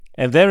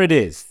And there it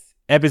is,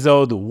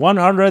 episode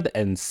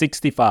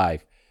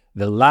 165,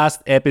 the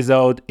last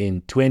episode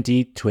in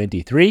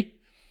 2023.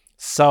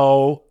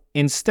 So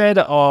instead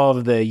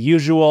of the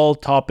usual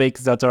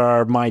topics that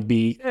might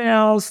be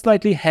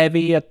slightly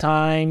heavy at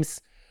times,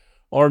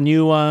 or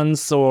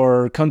nuanced,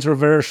 or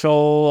controversial,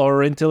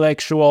 or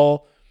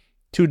intellectual,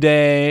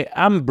 today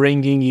I'm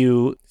bringing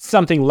you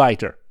something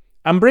lighter.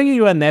 I'm bringing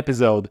you an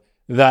episode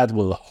that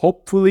will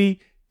hopefully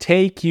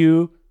take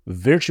you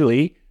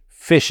virtually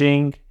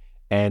fishing,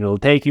 and will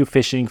take you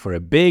fishing for a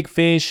big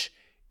fish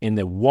in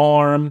the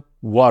warm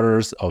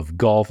waters of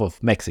Gulf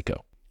of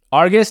Mexico.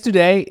 Our guest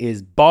today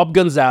is Bob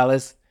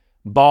Gonzalez.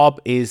 Bob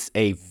is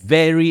a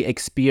very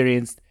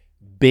experienced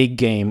big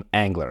game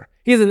angler.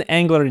 He's an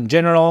angler in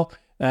general,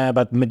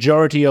 but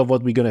majority of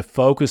what we're going to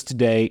focus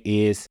today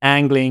is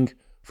angling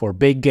for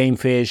big game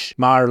fish,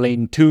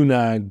 marlin,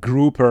 tuna,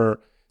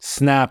 grouper,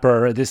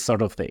 snapper, this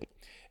sort of thing.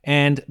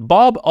 And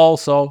Bob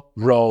also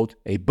wrote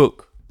a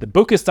book. The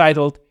book is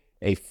titled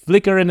A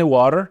Flicker in the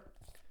Water.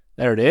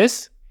 There it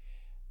is.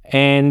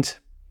 And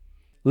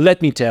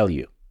let me tell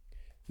you,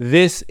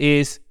 this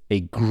is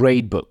a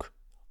great book.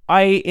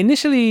 I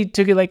initially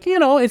took it like,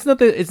 it's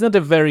not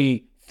a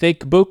very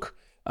thick book.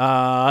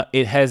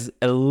 It has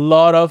a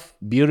lot of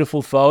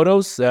beautiful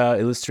photos,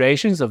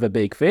 illustrations of a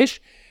big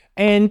fish.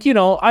 And,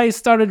 I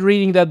started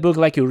reading that book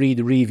like you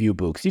read review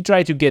books. You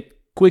try to get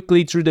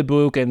quickly through the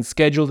book and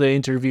schedule the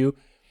interview.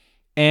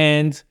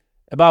 And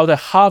about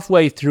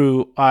halfway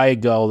through, I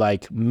go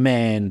like,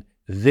 man,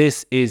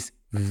 this is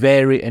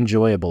very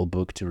enjoyable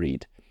book to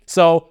read.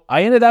 So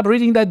I ended up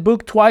reading that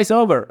book twice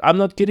over. I'm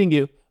not kidding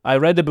you. I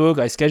read the book,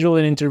 I scheduled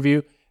an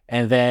interview,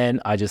 and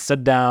then I just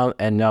sat down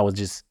and I was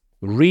just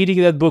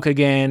reading that book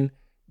again,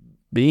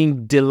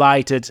 being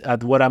delighted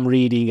at what I'm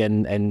reading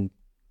and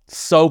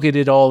soaking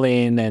it all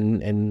in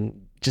and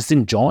just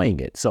enjoying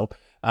it. So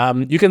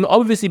you can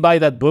obviously buy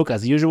that book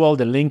as usual.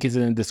 The link is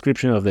in the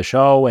description of the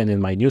show and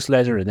in my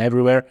newsletter and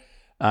everywhere.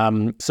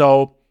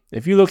 So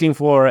if you're looking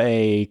for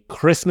a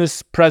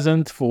Christmas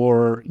present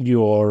for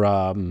your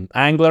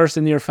anglers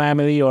in your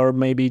family, or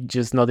maybe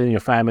just not in your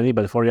family,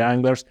 but for your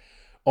anglers,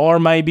 or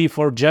maybe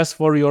for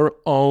your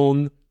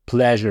own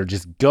pleasure,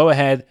 just go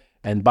ahead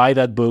and buy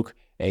that book,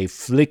 A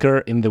Flicker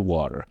in the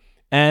Water.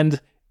 And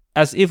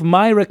as if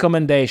my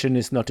recommendation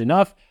is not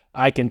enough,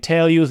 I can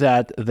tell you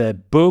that the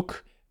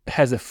book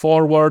has a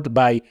foreword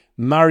by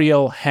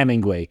Mariel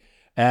Hemingway.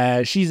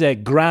 She's a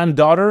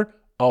granddaughter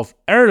of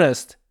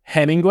Ernest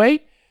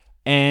Hemingway.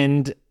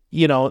 And,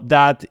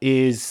 that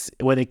is,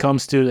 when it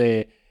comes to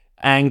the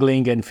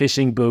angling and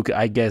fishing book,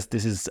 I guess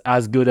this is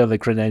as good of the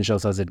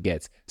credentials as it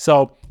gets.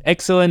 So,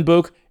 excellent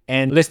book.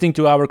 And listening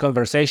to our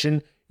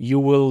conversation, you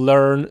will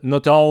learn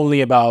not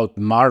only about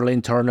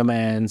marlin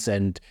tournaments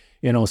and,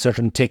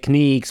 certain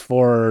techniques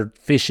for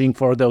fishing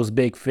for those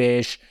big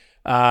fish,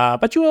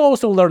 but you will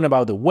also learn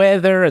about the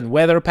weather and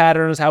weather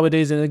patterns, how it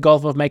is in the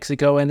Gulf of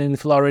Mexico and in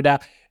Florida.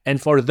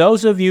 And for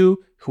those of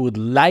you who would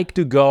like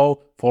to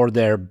go for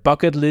their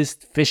bucket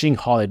list fishing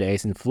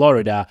holidays in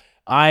Florida,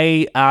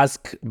 I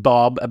asked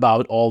Bob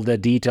about all the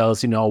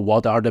details,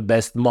 what are the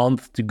best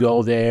months to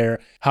go there,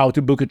 how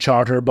to book a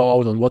charter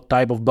boat, and what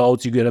type of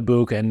boats you gotta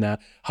book, and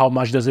how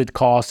much does it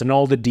cost, and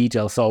all the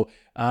details. So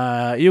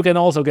you can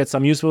also get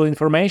some useful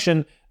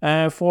information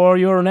for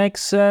your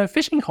next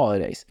fishing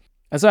holidays.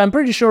 And so I'm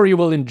pretty sure you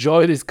will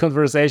enjoy this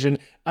conversation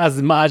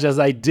as much as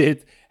I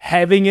did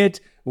having it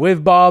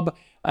with Bob.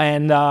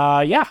 And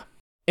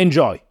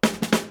enjoy.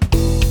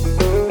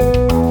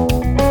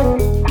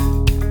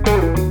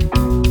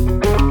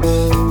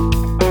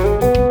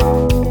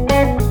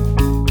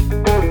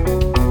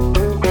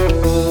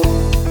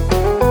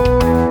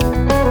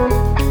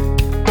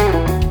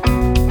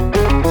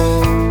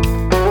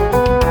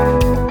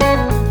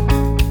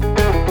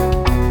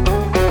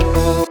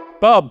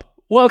 Bob,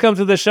 welcome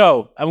to the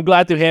show. I'm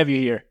glad to have you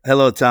here.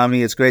 Hello,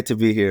 Tommy. It's great to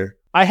be here.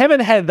 I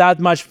haven't had that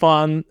much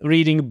fun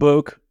reading a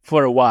book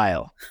for a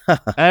while.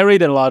 I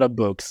read a lot of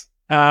books.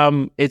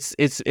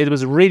 It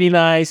was really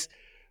nice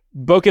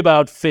book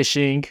about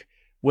fishing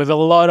with a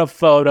lot of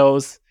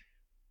photos.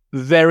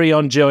 Very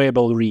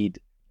enjoyable read.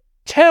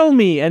 Tell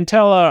me and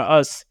tell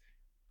us,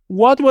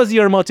 what was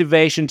your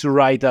motivation to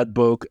write that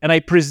book? And I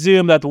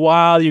presume that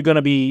while you're going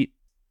to be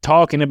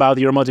talking about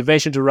your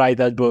motivation to write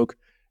that book,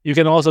 you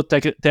can also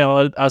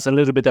tell us a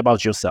little bit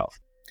about yourself.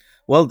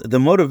 Well, the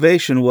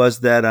motivation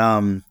was that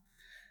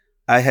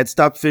I had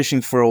stopped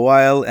fishing for a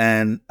while,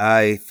 and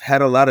I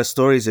had a lot of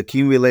stories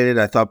accumulated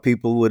I thought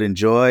people would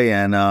enjoy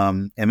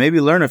and maybe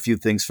learn a few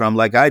things from,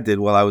 like I did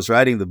while I was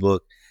writing the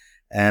book.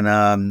 And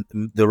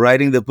the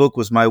writing the book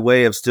was my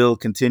way of still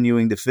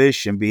continuing to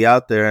fish and be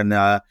out there, and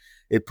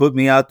it put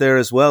me out there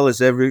as well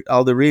as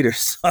all the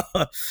readers.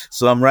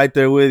 So I'm right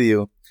there with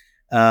you.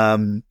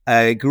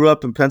 I grew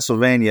up in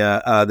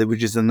Pennsylvania,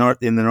 which is in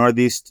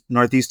the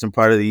northeastern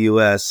part of the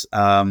U.S.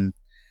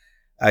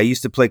 I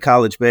used to play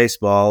college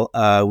baseball.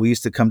 We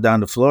used to come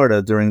down to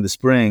Florida during the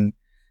spring,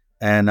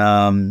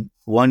 and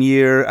one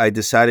year I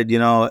decided,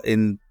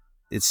 in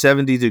it's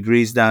 70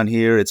 degrees down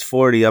here. It's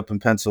 40 up in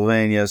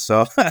Pennsylvania.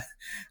 So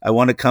I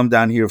want to come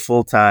down here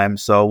full time.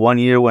 So one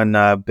year when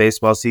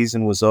baseball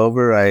season was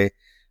over, I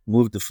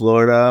moved to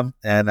Florida,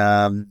 and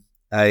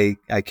I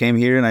came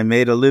here and I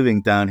made a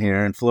living down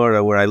here in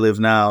Florida where I live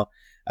now.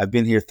 I've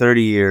been here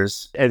 30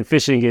 years. And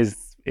fishing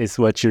is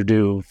what you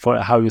do for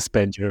how you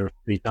spend your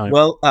free time.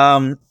 Well,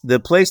 the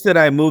place that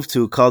I moved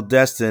to called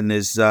Destin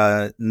is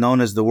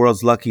known as the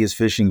world's luckiest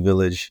fishing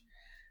village.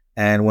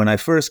 And when I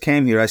first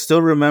came here, I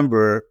still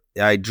remember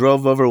I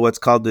drove over what's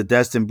called the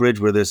Destin Bridge,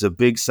 where there's a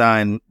big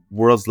sign,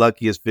 world's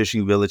luckiest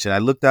fishing village. And I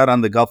looked out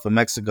on the Gulf of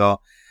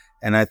Mexico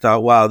and I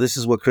thought, wow, this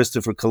is what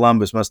Christopher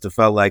Columbus must have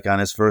felt like on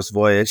his first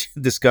voyage,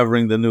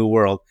 discovering the new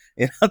world.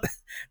 You know,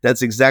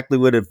 that's exactly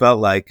what it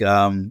felt like,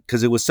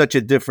 because it was such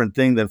a different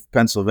thing than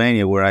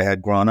Pennsylvania, where I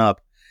had grown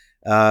up.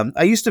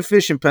 I used to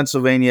fish in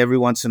Pennsylvania every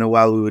once in a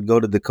while. We would go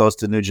to the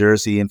coast of New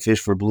Jersey and fish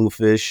for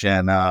bluefish,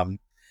 and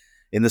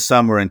in the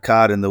summer, and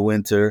cod in the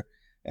winter.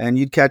 And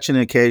you'd catch an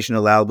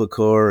occasional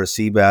albacore or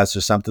sea bass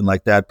or something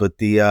like that. But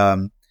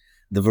the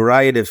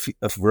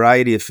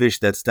variety of fish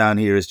that's down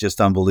here is just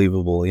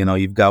unbelievable. You know,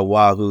 you've got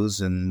wahoos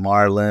and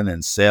marlin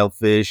and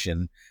sailfish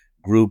and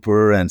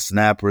grouper and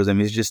snappers. I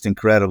mean, it's just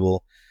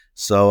incredible.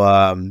 So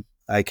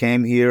I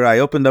came here. I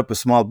opened up a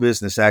small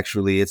business,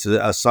 actually. It's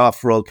a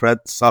soft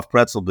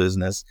pretzel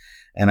business,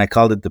 and I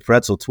called it the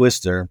Pretzel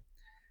Twister.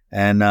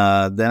 And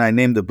then I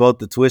named the boat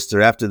the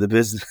Twister after the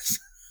business.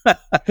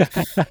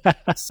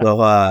 So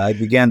I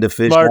began to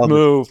fish. Smart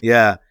move.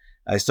 Yeah.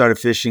 I started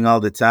fishing all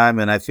the time,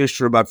 and I fished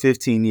for about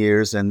 15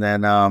 years, and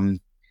then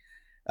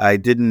I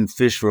didn't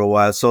fish for a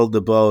while, sold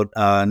the boat.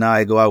 Now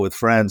I go out with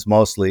friends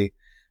mostly,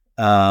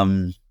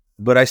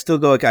 but I still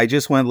go. I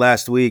just went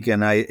last week,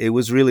 and it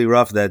was really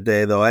rough that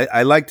day, though.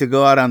 I like to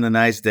go out on the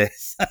nice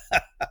days.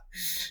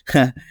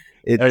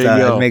 It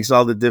makes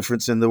all the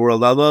difference in the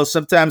world. Although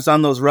sometimes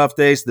on those rough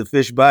days, the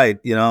fish bite,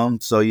 you know,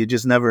 so you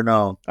just never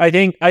know. I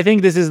think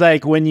this is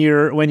like when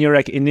you're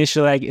like in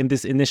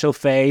this initial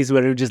phase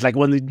where you're just like,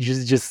 when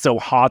it's just so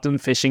hot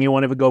and fishing, you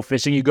want to go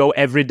fishing, you go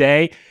every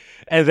day.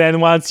 And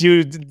then once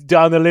you've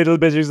done a little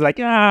bit, you're just like,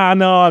 no,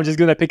 I'm just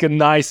going to pick a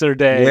nicer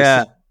day.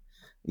 Yeah.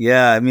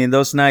 Yeah. I mean,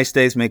 those nice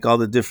days make all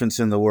the difference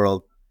in the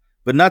world.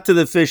 But not to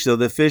the fish, though.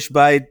 The fish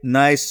bite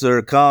nice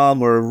or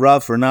calm or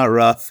rough or not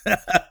rough.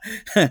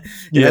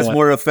 It has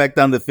more effect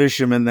on the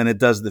fisherman than it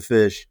does the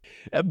fish.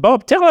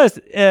 Bob, tell us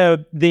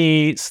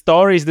the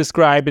stories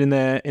described in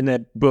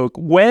the book.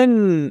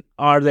 When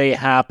are they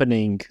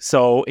happening?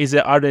 So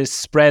are they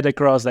spread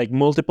across like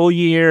multiple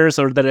years,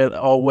 or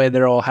where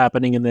they're all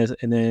happening in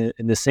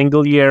the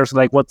single years?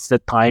 Like, what's the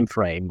time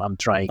frame? I'm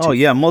trying to. Oh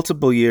yeah,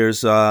 multiple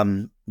years.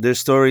 There's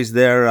stories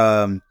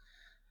there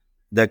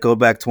that go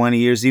back 20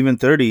 years, even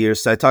 30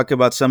 years. So I talk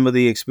about some of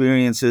the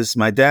experiences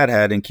my dad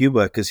had in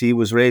Cuba, because he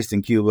was raised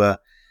in Cuba.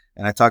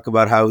 And I talk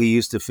about how he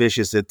used to fish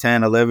as a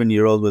 10,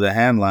 11-year-old with a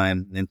hand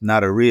line and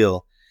not a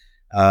reel.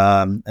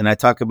 And I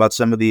talk about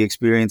some of the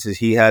experiences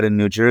he had in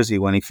New Jersey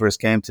when he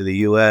first came to the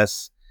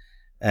U.S.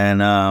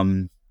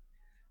 And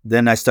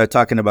then I start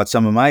talking about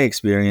some of my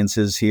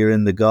experiences here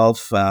in the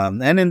Gulf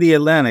and in the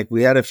Atlantic.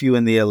 We had a few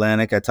in the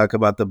Atlantic. I talk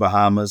about the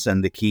Bahamas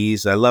and the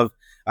Keys. I love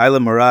Isla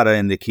Morada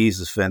in the Keys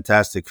is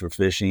fantastic for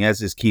fishing,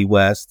 as is Key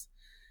West,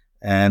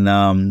 and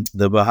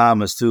the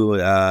Bahamas too.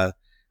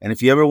 And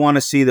if you ever want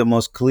to see the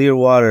most clear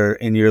water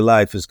in your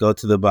life, is go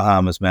to the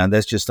Bahamas, man.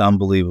 That's just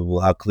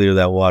unbelievable how clear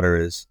that water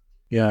is.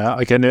 Yeah,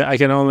 I can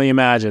only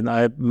imagine.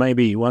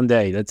 Maybe one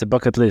day that's a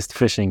bucket list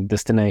fishing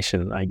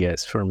destination, I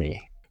guess, for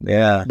me.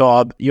 Yeah,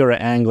 Bob, you're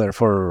an angler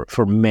for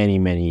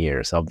many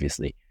years,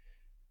 obviously.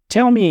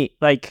 Tell me,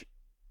 like,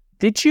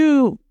 did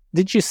you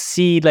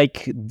see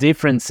like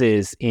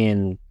differences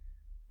in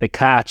the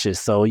catches?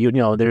 So you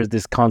know there's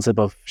this concept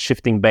of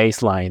shifting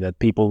baseline that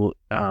people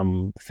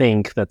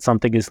think that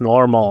something is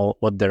normal.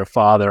 What their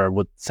father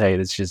would say,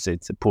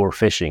 it's a poor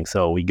fishing.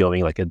 So we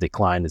going like a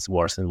decline. It's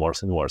worse and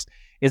worse and worse.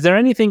 Is there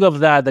anything of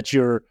that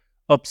you're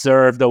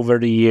observed over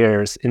the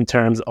years in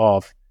terms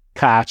of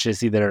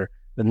catches, either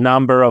the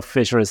number of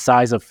fish or the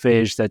size of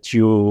fish that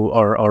you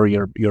or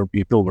your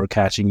people were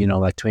catching, you know,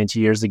 like 20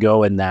 years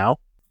ago and now?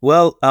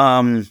 Well,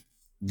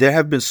 there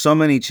have been so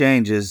many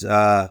changes.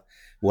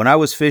 When I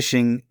was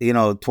fishing,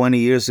 20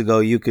 years ago,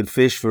 you could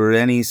fish for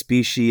any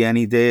species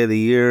any day of the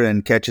year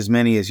and catch as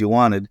many as you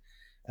wanted.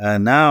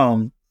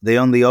 Now they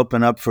only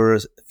open up for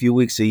a few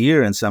weeks a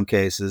year in some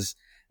cases,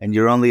 and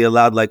you're only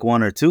allowed like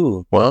one or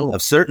two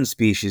of certain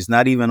species,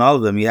 not even all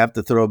of them. You have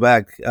to throw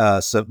back.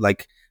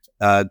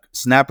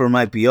 Snapper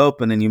might be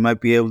open and you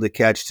might be able to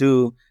catch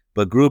two,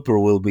 but grouper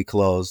will be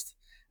closed.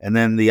 And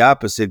then the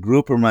opposite,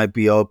 grouper might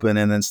be open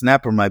and then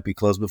snapper might be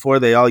closed. Before,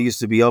 they all used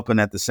to be open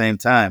at the same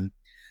time.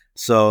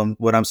 So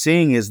what I'm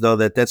seeing is, though,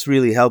 that's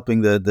really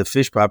helping the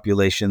fish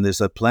population.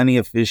 There's plenty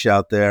of fish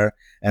out there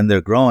and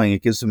they're growing.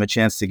 It gives them a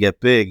chance to get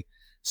big.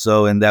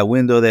 So in that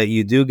window that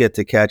you do get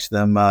to catch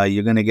them,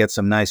 you're going to get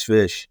some nice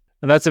fish.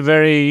 And that's a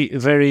very,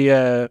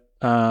 very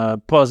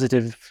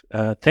positive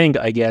thing,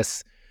 I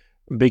guess,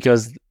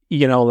 because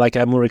like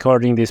I'm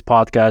recording this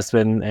podcast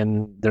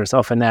and there's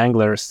often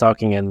anglers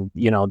talking, and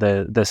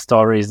the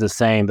story is the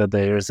same, that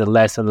there's a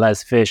less and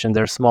less fish and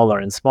they're smaller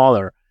and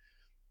smaller.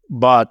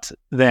 But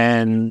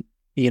then,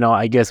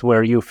 I guess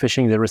where you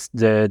fishing,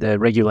 the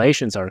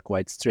regulations are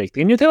quite strict.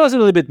 Can you tell us a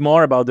little bit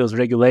more about those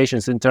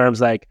regulations in terms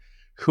like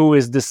who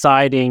is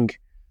deciding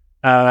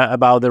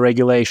about the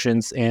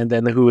regulations, and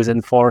then who is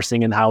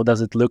enforcing, and how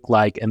does it look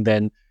like, and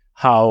then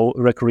how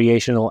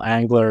recreational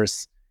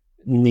anglers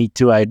need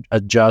to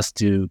adjust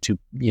to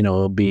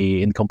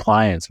be in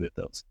compliance with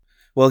those?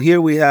 Well, here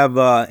we have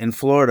in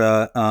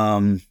Florida,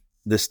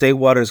 the state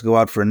waters go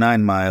out for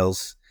 9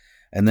 miles,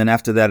 and then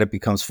after that it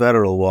becomes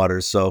federal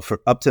waters. So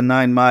for up to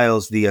 9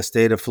 miles, the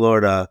state of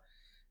Florida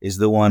is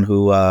the one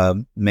who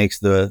makes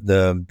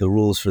the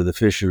rules for the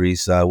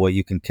fisheries, what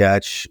you can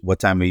catch, what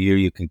time of year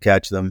you can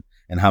catch them,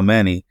 and how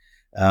many.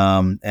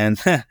 And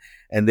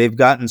and they've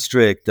gotten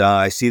strict.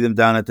 I see them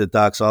down at the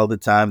docks all the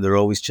time. They're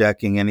always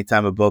checking.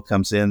 Anytime a boat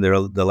comes in,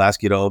 they'll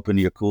ask you to open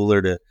your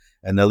cooler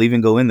and they'll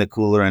even go in the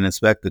cooler and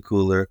inspect the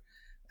cooler.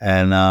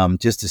 And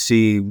just to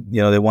see,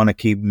 they want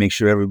to make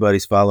sure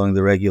everybody's following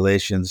the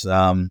regulations.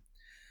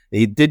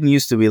 It didn't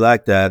used to be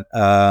like that.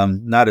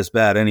 Not as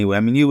bad anyway. I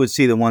mean, you would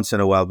see them once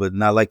in a while, but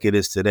not like it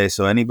is today.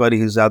 So anybody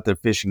who's out there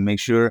fishing, make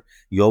sure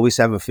you always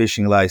have a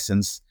fishing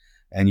license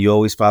and you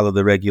always follow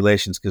the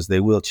regulations, because they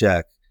will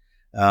check.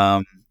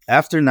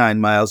 After 9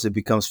 miles, it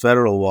becomes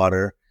federal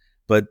water.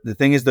 But the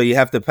thing is, though, you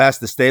have to pass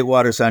the state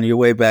waters on your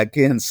way back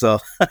in. So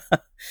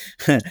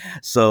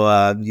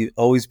you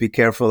always be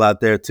careful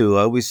out there, too.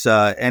 Always,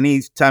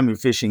 anytime you're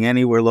fishing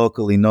anywhere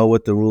locally, know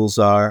what the rules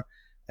are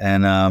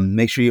and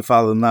make sure you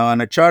follow them. Now, on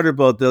a charter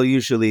boat, they'll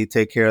usually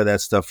take care of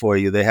that stuff for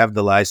you. They have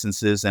the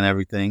licenses and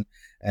everything,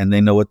 and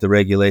they know what the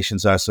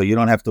regulations are. So you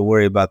don't have to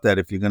worry about that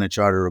if you're going to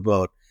charter a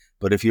boat.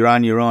 But if you're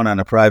on your own on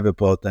a private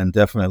boat, then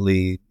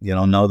definitely,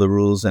 know the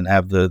rules and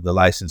have the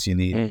license you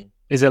need.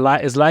 Is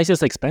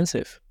license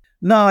expensive?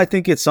 No, I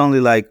think it's only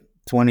like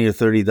 $20 or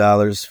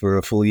 $30 for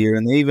a full year.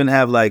 And they even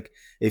have, like,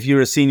 if you're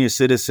a senior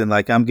citizen,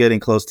 like I'm getting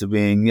close to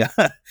being, they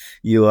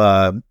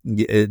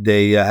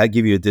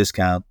give you a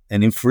discount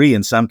and free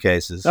in some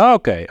cases.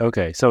 Okay.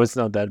 So it's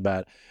not that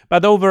bad.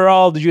 But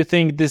overall, do you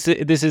think this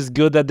is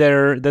good that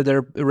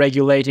they're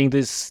regulating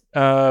this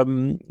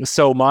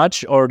so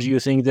much, or do you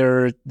think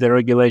the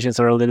regulations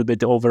are a little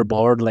bit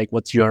overboard? Like,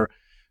 what's your,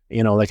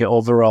 like an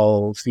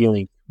overall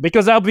feeling?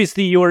 Because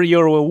obviously you're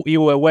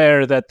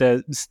aware that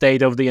the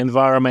state of the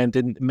environment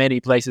in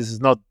many places is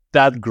not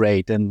that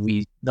great, and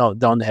we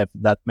don't have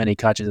that many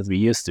catches as we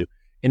used to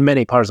in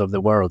many parts of the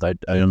world. I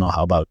don't know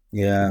how about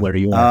where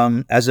you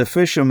are. As a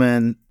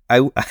fisherman,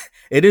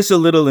 it is a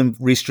little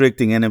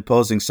restricting and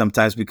imposing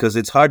sometimes, because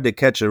it's hard to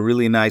catch a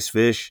really nice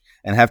fish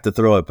and have to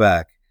throw it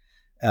back,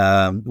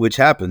 which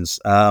happens.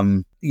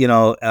 But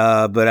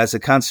as a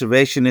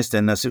conservationist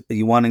and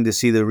you wanting to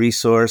see the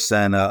resource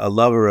and a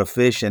lover of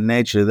fish and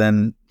nature,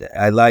 then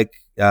I like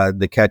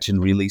the catch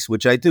and release,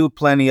 which I do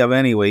plenty of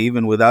anyway,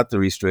 even without the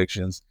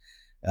restrictions.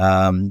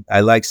 I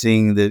like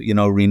seeing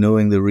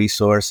renewing the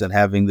resource and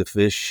having the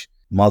fish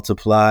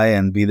multiply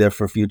and be there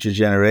for future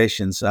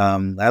generations.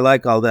 I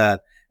like all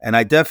that. And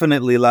I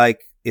definitely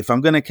like, if I'm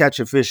going to catch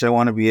a fish, I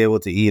want to be able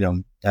to eat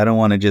them. I don't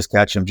want to just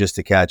catch them just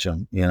to catch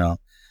them,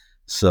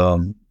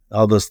 So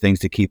all those things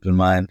to keep in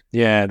mind.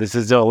 Yeah, this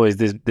is always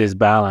this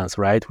balance,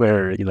 right?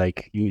 Where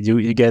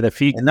you get a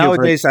feed. And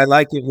nowadays, I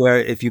like it where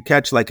if you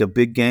catch like a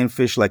big game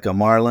fish, like a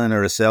marlin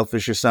or a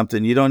sailfish or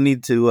something, you don't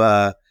need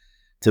to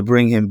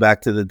bring him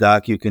back to the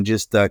dock. You can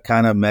just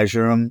kind of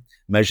measure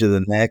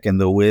the neck and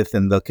the width,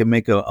 and they can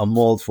make a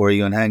mold for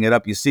you and hang it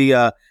up. You see,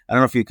 I don't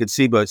know if you could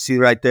see, but see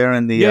right there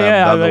in the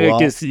wall? I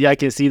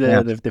can see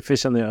the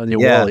fish on the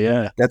wall.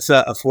 Yeah, that's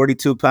a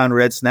 42-pound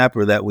red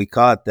snapper that we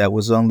caught. That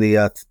was only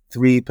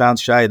 3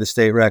 pounds shy of the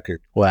state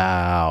record.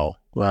 Wow.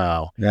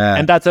 Yeah.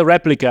 And that's a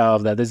replica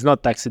of that. It's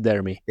not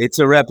taxidermy. It's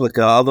a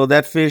replica. Although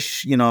that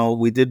fish,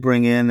 we did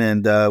bring in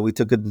and we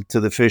took it to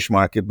the fish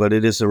market, but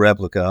it is a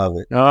replica of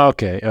it.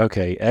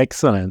 Okay.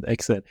 Excellent.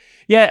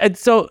 Yeah. And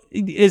so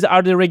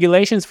are the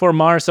regulations for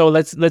so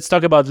let's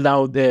talk about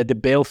now the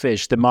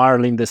billfish, the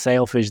marlin, the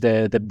sailfish,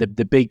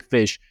 the big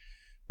fish,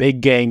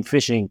 big game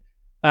fishing.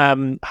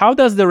 How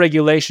does the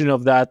regulation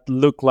of that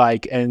look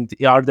like? And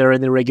are there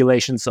any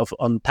regulations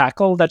on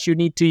tackle that you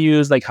need to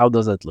use? Like, how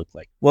does that look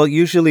like? Well,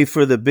 usually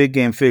for the big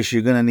game fish,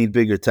 you're going to need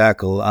bigger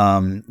tackle.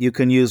 You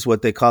can use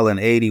what they call an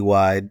 80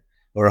 wide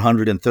or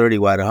 130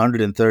 wide.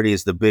 130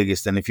 is the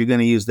biggest. And if you're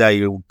going to use that,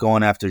 you're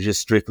going after just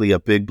strictly a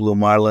big blue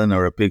marlin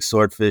or a big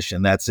swordfish,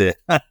 and that's it.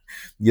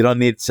 You don't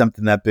need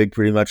something that big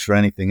pretty much for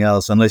anything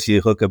else, unless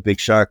you hook a big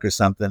shark or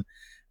something.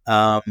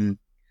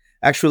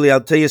 Actually, I'll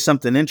tell you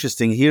something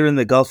interesting. Here in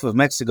the Gulf of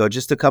Mexico,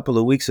 just a couple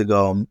of weeks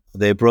ago,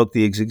 they broke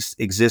the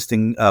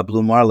existing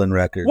blue marlin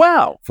record.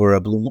 Wow! For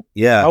a blue,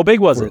 yeah. How big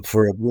was it?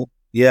 For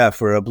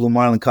a blue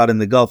marlin caught in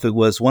the Gulf, it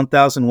was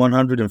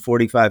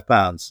 1,145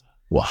 pounds.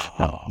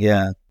 Wow!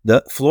 Yeah,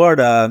 the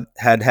Florida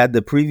had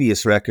the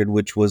previous record,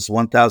 which was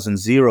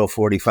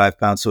 1,045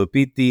 pounds, so it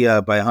beat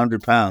the by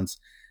 100 pounds.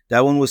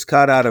 That one was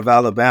caught out of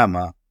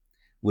Alabama.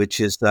 which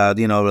is a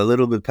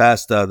little bit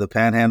past the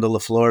Panhandle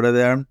of Florida.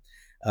 There,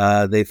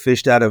 they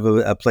fished out of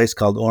a place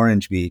called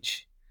Orange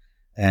Beach,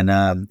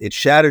 and it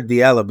shattered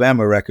the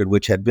Alabama record,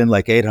 which had been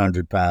like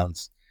 800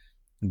 pounds.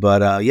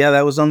 But yeah,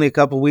 that was only a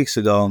couple weeks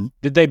ago.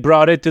 Did they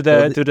brought it to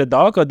So the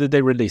dock, or did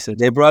they release it?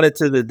 they brought it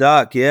to the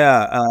dock.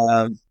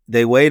 Yeah,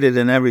 they waited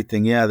and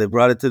everything. Yeah, they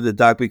brought it to the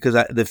dock because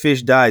the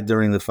fish died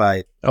during the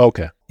fight.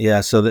 Okay.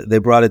 Yeah, so they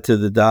brought it to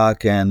the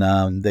dock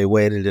and they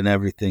waited and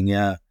everything.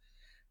 Yeah,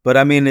 but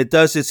I mean, it's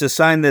a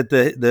sign that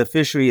the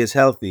fishery is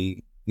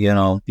healthy.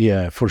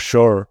 Yeah, for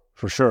sure,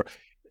 for sure.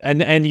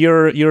 And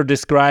you're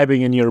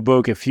describing in your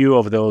book a few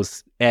of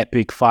those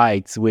epic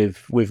fights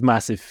with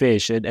massive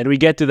fish, and we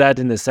get to that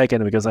in a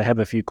second because I have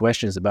a few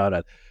questions about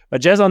it.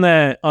 But just on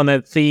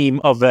a theme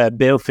of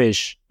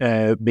billfish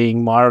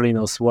being marlin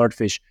or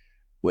swordfish,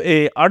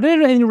 are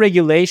there any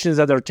regulations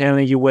that are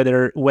telling you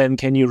when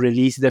can you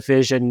release the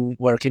fish and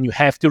where can you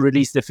have to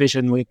release the fish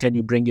and when can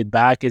you bring it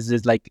back? Is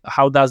it like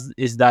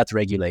is that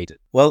regulated?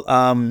 Well,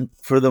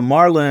 for the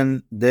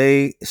marlin,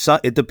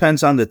 it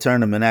depends on the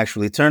tournament.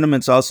 Actually,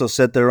 tournaments also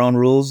set their own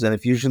rules, and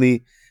if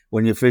usually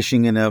when you're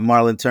fishing in a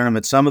marlin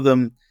tournament, some of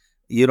them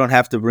you don't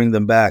have to bring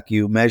them back.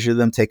 You measure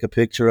them, take a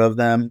picture of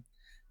them,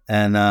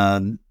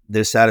 and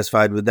they're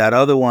satisfied with that.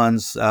 Other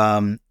ones,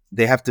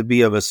 they have to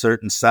be of a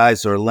certain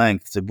size or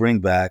length to bring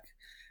back,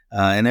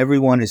 and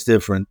everyone is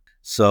different.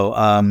 So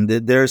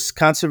there's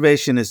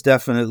conservation is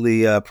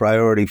definitely a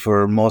priority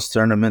for most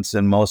tournaments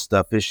and most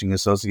fishing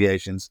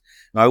associations.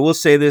 Now, I will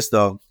say this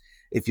though,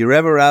 if you're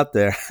ever out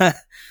there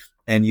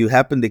and you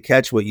happen to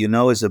catch what you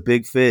know is a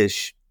big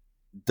fish,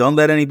 don't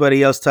let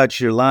anybody else touch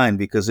your line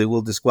because it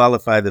will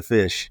disqualify the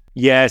fish.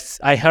 Yes,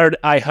 I heard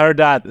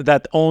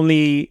that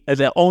only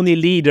the only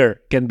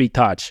leader can be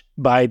touched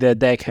by the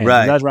deckhand.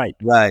 Is that right?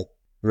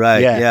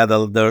 Right. Yeah. Yeah.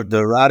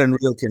 The rod and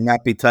reel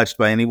cannot be touched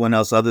by anyone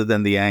else other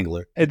than the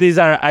angler. These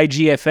are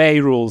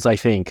IGFA rules, I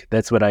think.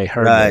 That's what I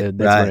heard.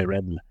 That's what I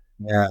read.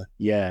 Yeah.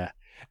 Yeah.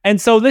 And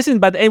so listen,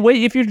 but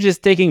if you're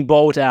just taking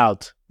boat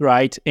out,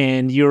 right,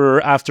 and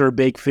you're after a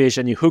big fish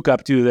and you hook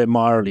up to the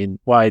marlin,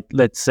 right,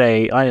 let's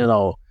say, I don't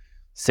know,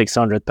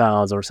 600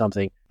 pounds or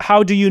something.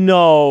 How do you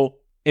know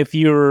if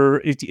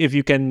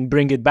you can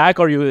bring it back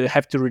or you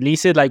have to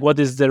release it? Like, what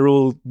is the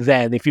rule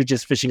then if you're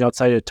just fishing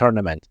outside a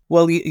tournament?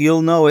 Well,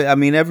 you'll know. I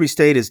mean, every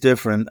state is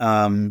different.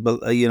 But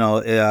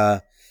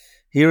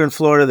here in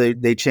Florida,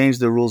 they change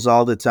the rules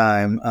all the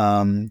time.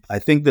 I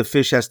think the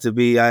fish has to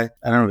be, I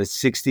don't know if it's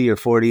 60 or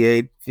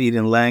 48 feet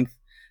in length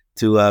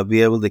to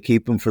be able to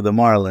keep them for the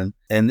marlin.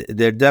 And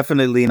they're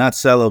definitely not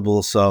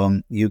sellable,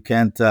 so you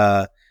can't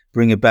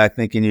bring it back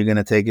thinking you're going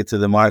to take it to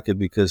the market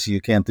because you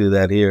can't do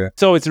that here.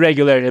 So it's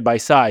regulated by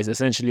size,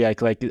 essentially,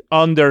 like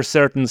under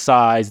certain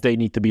size, they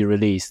need to be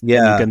released. Yeah.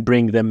 And you can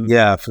bring them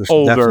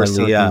over a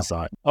certain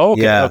size.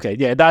 Okay.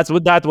 Yeah, that's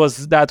what I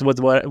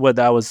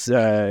was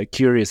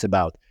curious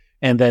about.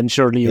 And then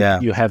surely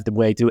you have the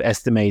way to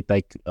estimate,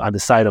 like on the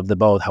side of the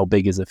boat, how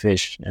big is a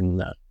fish.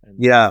 And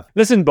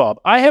listen, Bob,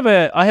 I have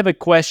a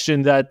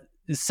question that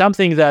is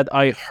something that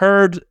I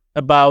heard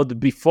about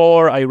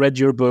before I read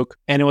your book,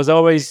 and I was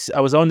always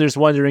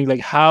wondering like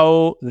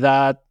how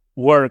that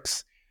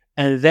works.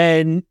 And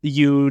then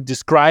you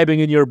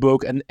describing in your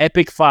book an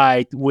epic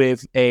fight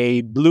with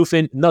a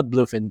yellowfin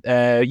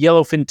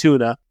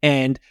tuna,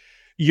 and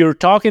you're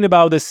talking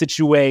about a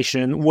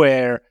situation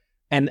where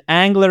an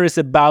angler is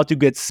about to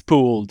get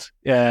spooled,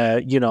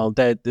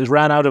 that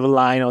ran out of a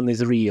line on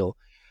his reel,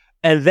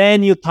 and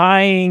then you're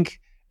tying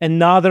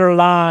another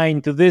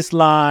line to this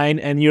line,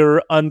 and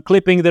you're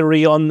unclipping the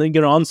reel,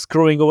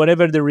 unscrewing or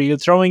whatever the reel,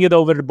 throwing it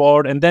over the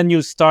board, and then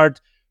you start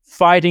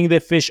fighting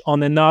the fish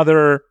on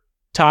another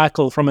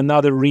tackle from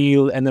another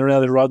reel and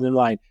another rod and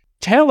line.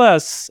 Tell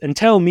us and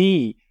tell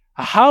me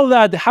how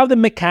the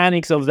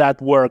mechanics of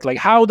that work. Like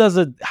how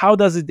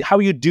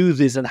you do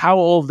this and how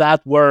all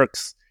that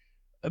works,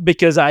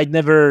 because I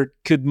never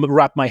could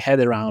wrap my head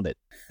around it.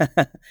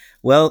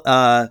 Well,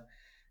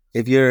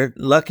 if you're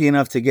lucky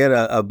enough to get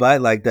a bite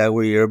like that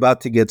where you're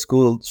about to get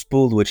spooled,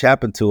 which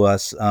happened to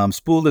us,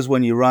 spooled is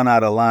when you run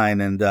out of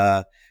line, and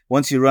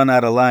once you run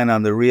out of line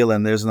on the reel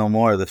and there's no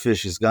more, the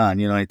fish is gone.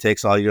 He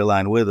takes all your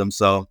line with him.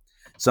 So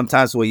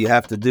sometimes what you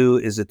have to do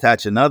is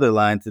attach another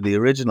line to the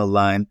original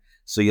line.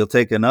 So you'll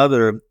take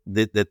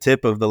the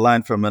tip of the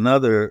line from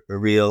another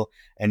reel,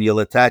 and you'll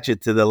attach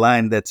it to the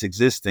line that's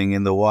existing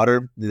in the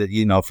water,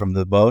 from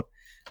the boat,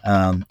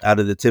 out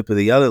of the tip of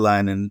the other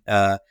line, and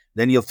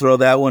then you'll throw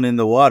that one in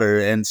the water.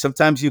 And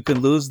sometimes you can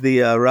lose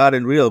the rod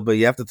and reel, but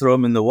you have to throw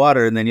them in the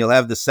water, and then you'll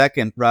have the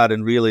second rod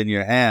and reel in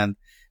your hand,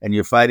 and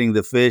you're fighting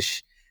the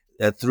fish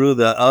through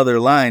the other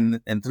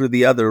line and through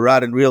the other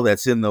rod and reel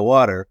that's in the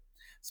water.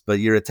 But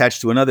you're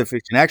attached to another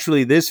fish. And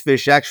actually, this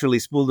fish actually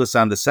spooled us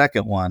on the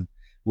second one,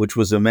 which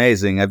was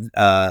amazing.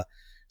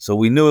 So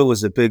we knew it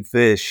was a big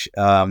fish.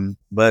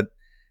 But,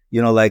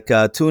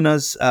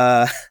 tunas,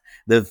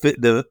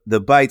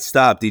 the bite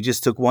stopped. He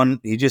just took one.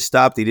 He just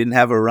stopped. He didn't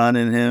have a run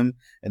in him.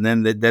 And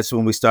then that's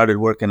when we started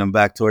working him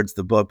back towards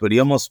the boat. But he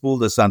almost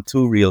spooled us on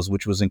 2 reels,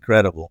 which was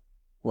incredible.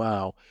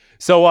 Wow.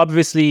 So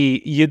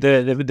obviously you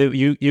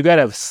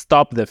gotta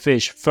stop the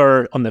fish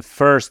on the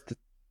first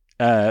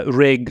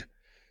rig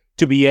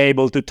to be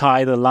able to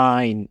tie the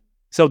line.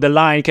 So the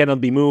line cannot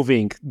be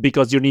moving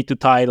because you need to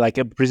tie, like,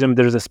 I presume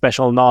there's a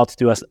special knot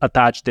to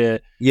attach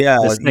Yeah,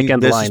 the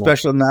second there's a line.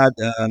 special knot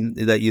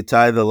that you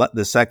tie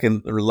the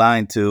second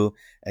line to,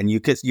 and you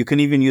can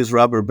even use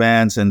rubber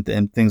bands and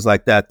things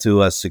like that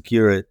to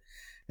secure it.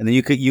 And then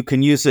you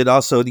can use it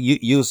also.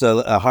 Use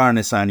a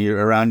harness on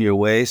around your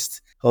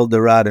waist, hold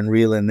the rod and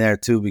reel in there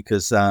too,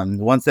 because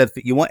once that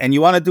you want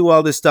to do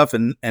all this stuff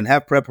and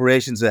have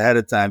preparations ahead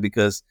of time,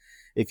 because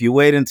if you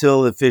wait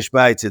until the fish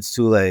bites, it's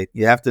too late.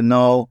 You have to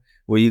know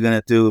what you're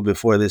gonna do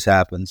before this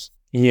happens.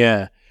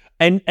 Yeah.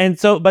 And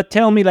so, but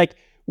tell me, like,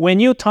 when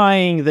you're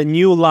tying the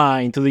new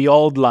line to the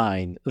old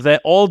line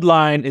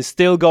is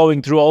still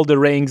going through all the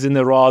rings in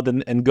the rod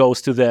and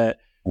goes to the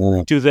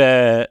Mm.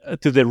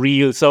 to the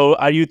reel. So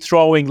are you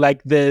throwing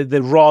like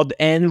the rod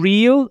and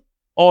reel,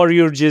 or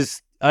you're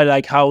just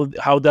like, how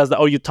does that?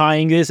 Are you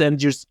tying this and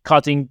just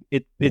cutting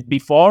it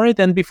before it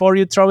and before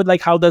you throw it?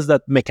 Like, how does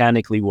that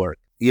mechanically work?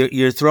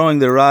 You're throwing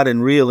the rod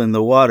and reel in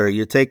the water.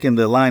 You're taking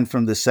the line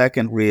from the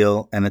second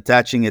reel and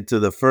attaching it to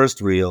the first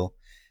reel,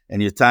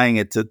 and you're tying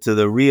it to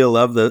the reel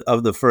of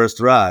the first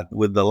rod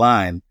with the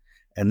line.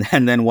 And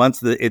then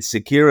once it's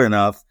secure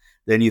enough,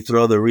 then you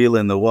throw the reel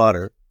in the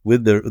water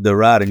with the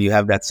rod, and you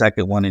have that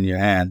second one in your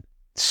hand.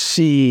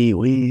 Gee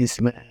whiz,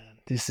 man.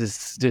 This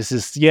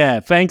is yeah.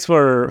 Thanks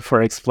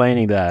for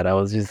explaining that. I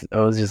was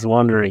just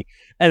wondering.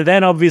 And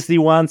then obviously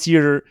once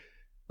you're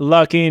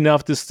lucky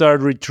enough to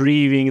start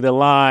retrieving the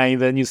line,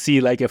 then you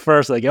see, like, at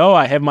first, like, oh,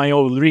 I have my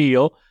old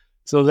reel.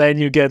 So then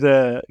you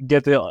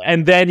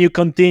and then you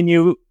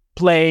continue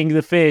playing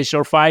the fish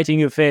or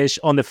fighting a fish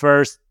on the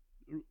first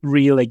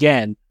reel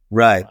again.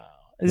 Right. Wow.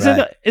 Is Right.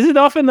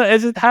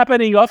 it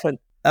happening often?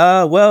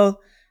 Well,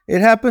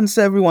 it happens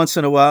every once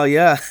in a while.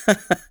 Yeah.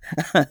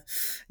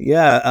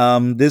 Yeah.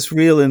 This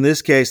reel in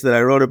this case that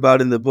I wrote about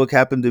in the book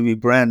happened to be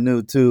brand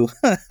new too.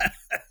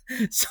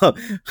 So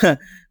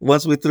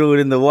once we threw it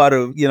in the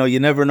water, you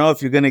never know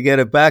if you're going to get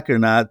it back or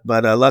not.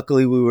 But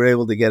luckily, we were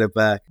able to get it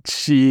back.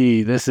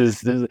 Gee,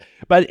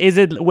 but is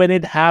it, when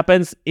it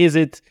happens, is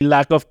it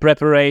lack of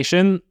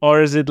preparation,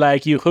 or is it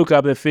like you hook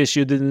up a fish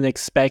you didn't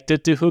expect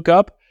it to hook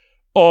up,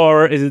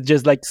 or is it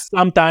just like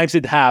sometimes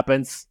it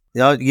happens?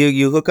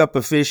 You hook up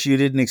a fish you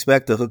didn't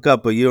expect to hook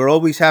up, but you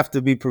always have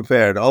to be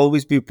prepared.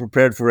 Always be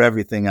prepared for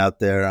everything out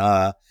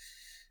there.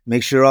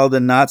 Make sure all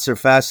the knots are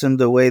fastened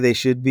the way they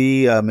should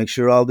be. Make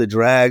sure all the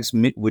drags,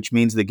 which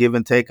means the give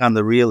and take on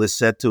the reel, is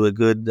set to a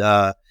good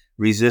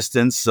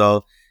resistance,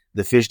 so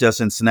the fish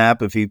doesn't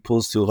snap. If he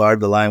pulls too hard,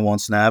 the line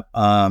won't snap.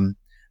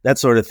 That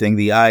sort of thing.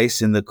 The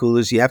ice in the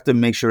coolers, you have to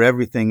make sure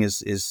everything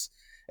is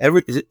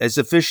as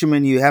a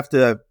fisherman, you have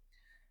to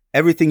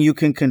everything you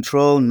can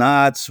control,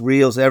 knots,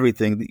 reels,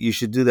 everything. You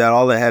should do that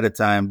all ahead of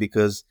time,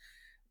 because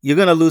you're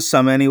going to lose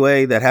some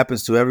anyway. That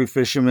happens to every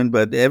fisherman,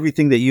 but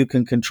everything that you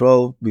can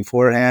control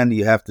beforehand,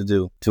 you have to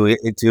do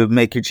to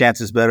make your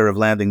chances better of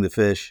landing the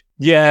fish.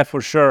 Yeah, for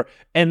sure.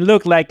 And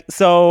look, like,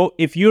 so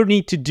if you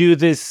need to do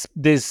this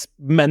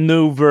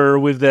maneuver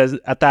with the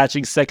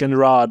attaching second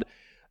rod,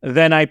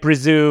 then I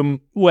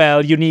presume,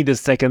 well, you need a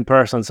second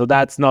person. So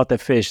that's not a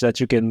fish that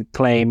you can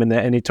claim in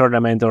any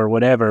tournament or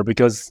whatever,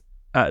 because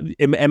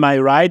am I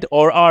right?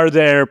 Or are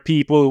there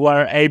people who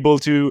are able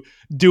to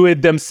do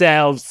it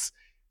themselves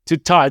to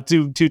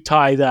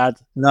tie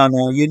that? No,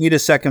 you need a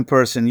second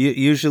person.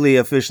 Usually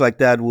a fish like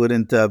that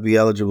wouldn't be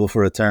eligible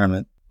for a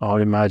tournament. Oh,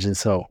 I imagine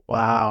so.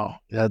 Wow,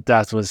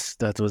 that was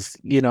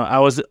I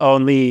was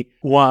only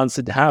once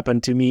it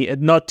happened to me,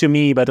 not to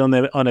me, but on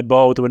a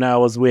boat when I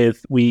was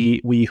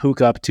we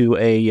hook up to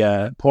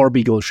a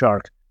porbeagle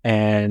shark,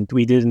 and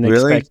we didn't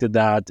Really? expect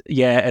that.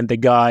 Yeah, and the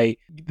guy,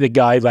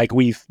 like,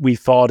 we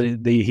thought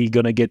he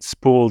gonna get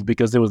spooled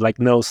because there was like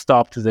no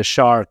stop to the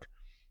shark,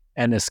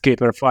 and the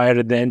skipper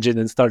fired the engine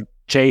and started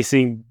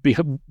chasing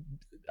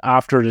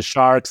after the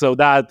shark. So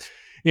that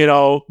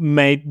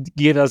made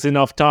give us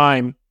enough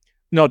time.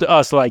 Not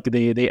us, like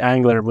the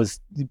angler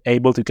was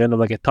able to kind of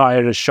like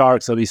tire the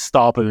shark, so we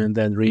stop him and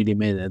then reel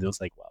him in. And it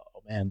was like,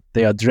 wow, man,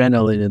 the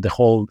adrenaline and the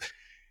whole,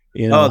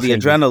 Oh, the thing.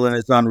 adrenaline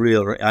is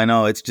unreal. I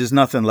know, it's just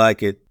nothing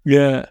like it.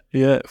 Yeah,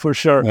 for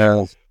sure.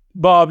 Yeah.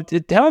 Bob,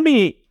 tell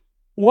me,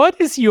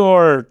 what is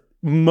your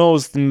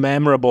most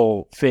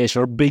memorable fish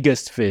or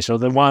biggest fish, or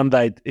the one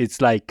that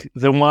it's like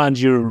the one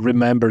you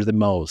remember the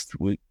most?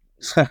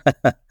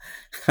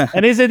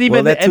 And is it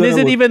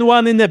Well, even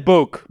one in the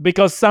book?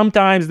 Because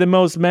sometimes the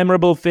most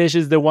memorable fish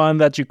is the one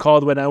that you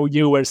caught when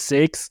you were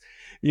 6,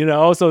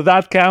 so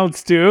that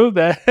counts too,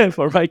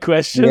 for my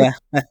question. Yeah.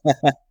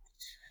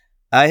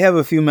 I have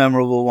a few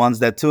memorable ones.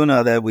 That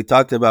tuna that we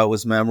talked about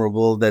was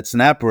memorable. That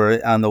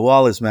snapper on the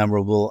wall is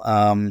memorable.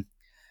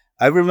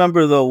 I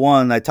remember the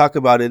one, I talk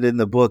about it in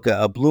the book,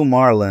 a blue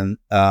marlin,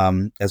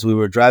 as we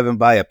were driving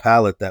by a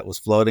pallet that was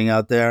floating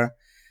out there,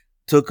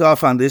 took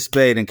off on this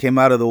bait and came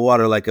out of the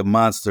water like a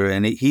monster.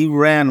 And he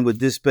ran with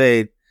this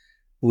bait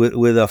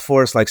with a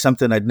force like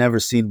something I'd never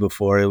seen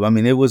before. I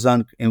mean, it was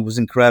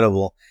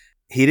incredible.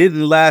 he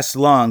didn't last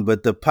long,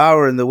 but the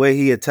power and the way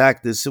he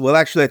attacked this. Well,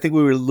 actually, I think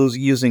we were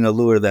using a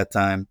lure that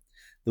time.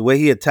 The way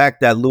he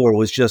attacked that lure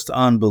was just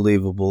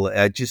unbelievable.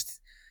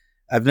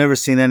 I've never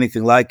seen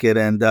anything like it.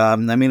 And I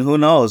mean, who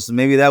knows?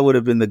 Maybe that would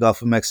have been the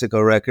Gulf of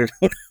Mexico record.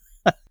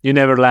 You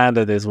never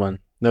landed this one,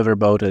 never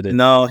boated it.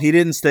 No, he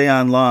didn't stay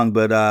on long,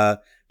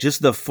 but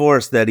just the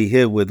force that he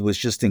hit with was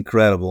just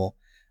incredible.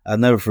 I'll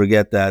never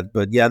forget that.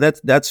 But yeah,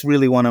 that's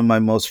really one of my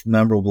most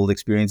memorable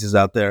experiences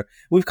out there.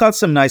 We've caught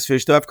some nice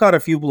fish, though. I've caught a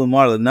few blue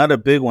marlin, not a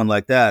big one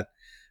like that.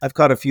 I've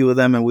caught a few of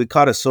them, and we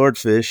caught a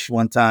swordfish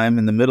one time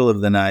in the middle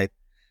of the night.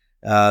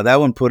 That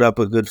one put up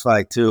a good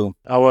fight too.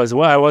 I was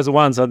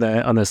once on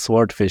a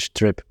swordfish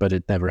trip, but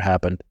it never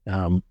happened.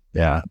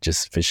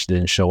 Just fish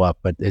didn't show up.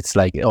 But it's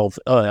like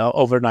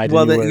overnight.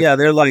 Well,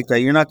 they're like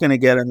that. You're not going to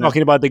get them.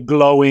 Talking about the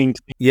glowing.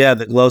 Yeah,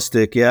 the glow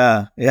stick.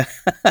 Yeah.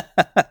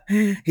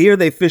 Here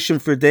they fish them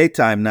for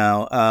daytime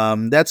now.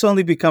 That's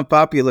only become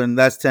popular in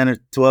the last 10 or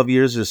 12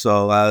 years or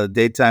so.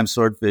 Daytime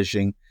sword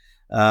fishing.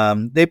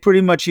 They pretty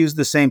much use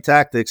the same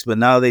tactics, but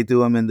now they do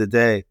them in the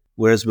day.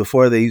 Whereas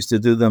before they used to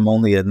do them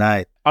only at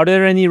night. Are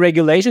there any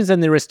regulations,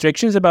 any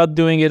restrictions about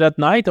doing it at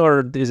night,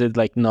 or is it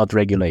like not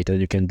regulated?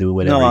 You can do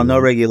whatever. No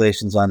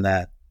regulations on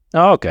that.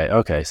 Oh,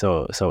 okay.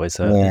 So it's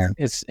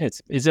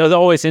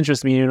always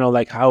interests me,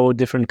 like how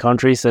different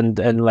countries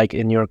and like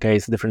in your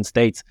case, different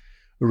states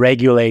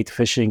regulate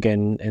fishing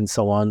and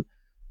so on.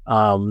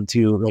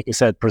 To, like you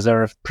said,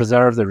 preserve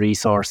the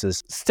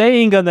resources.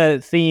 Staying on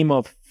the theme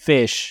of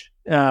fish.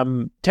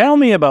 Tell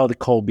me about the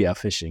cobia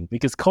fishing,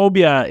 because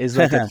cobia is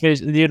like a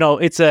fish.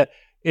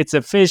 It's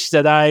a fish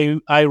that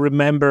I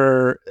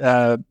remember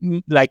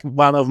like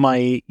one of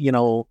my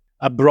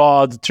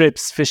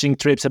fishing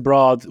trips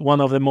abroad. One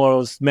of the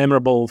most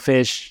memorable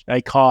fish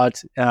I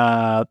caught.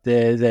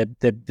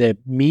 The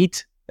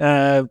meat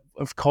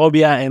of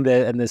cobia and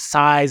the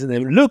size and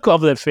the look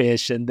of the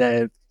fish and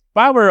the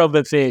power of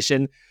the fish.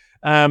 And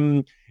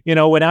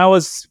when I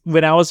was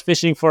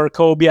fishing for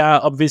cobia,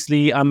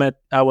 obviously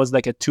I was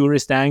like a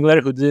tourist angler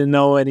who didn't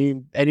know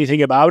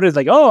anything about it. It's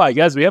like, oh, I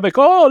guess we have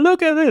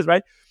look at this,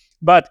 right?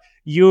 But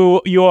you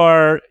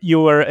were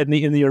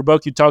in your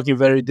book, you're talking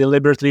very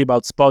deliberately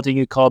about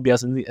spotting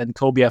cobias and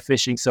cobia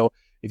fishing. So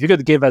if you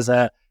could give us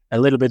a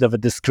little bit of a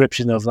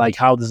description of like,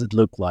 how does it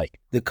look like?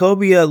 The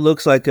cobia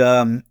looks like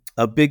a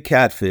big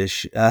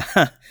catfish.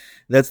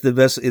 That's the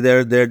best.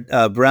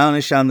 They're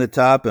brownish on the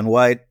top and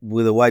white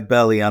with a white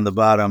belly on the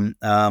bottom.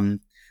 The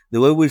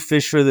way we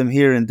fish for them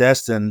here in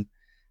Destin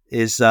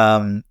is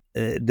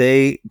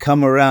they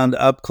come around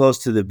up close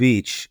to the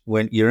beach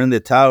when you're in the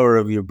tower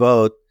of your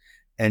boat,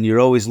 and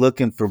you're always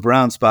looking for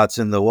brown spots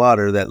in the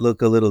water that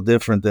look a little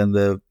different than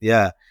the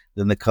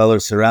color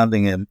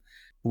surrounding him.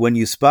 When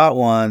you spot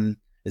one,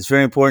 it's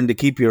very important to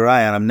keep your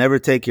eye on him. Never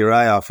take your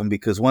eye off him,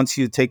 because once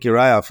you take your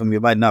eye off him,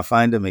 you might not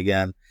find him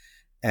again.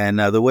 And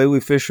the way we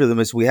fish for them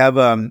is we have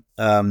a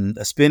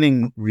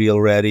spinning reel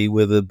ready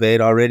with a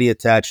bait already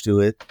attached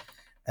to it,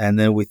 and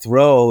then we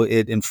throw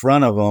it in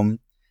front of them.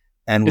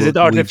 And is it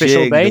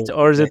artificial bait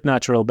or is it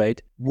natural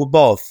bait? Well,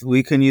 both.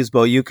 We can use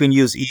both. You can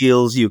use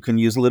eels. You can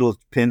use little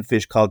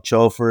pinfish called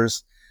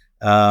chofers.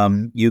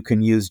 You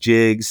can use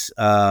jigs.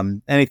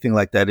 Anything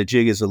like that. A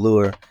jig is a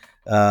lure.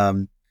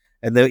 And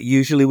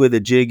usually with a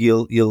jig,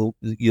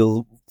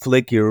 you'll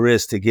flick your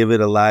wrist to give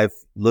it a live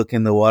look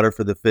in the water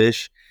for the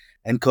fish.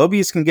 And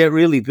cobias can get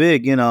really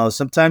big.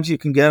 Sometimes you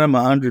can get them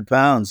 100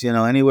 pounds.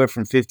 Anywhere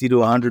from 50 to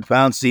 100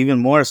 pounds, even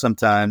more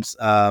sometimes.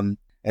 And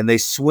they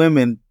swim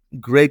in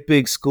great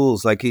big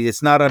schools. Like,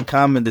 it's not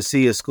uncommon to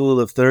see a school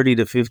of 30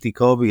 to 50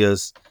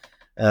 cobias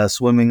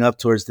swimming up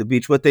towards the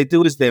beach. What they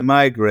do is they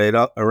migrate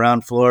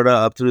around Florida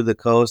up through the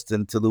coast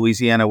and to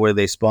Louisiana, where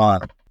they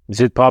spawn. Is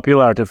it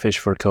popular to fish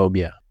for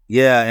cobia?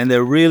 Yeah, and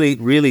they're really,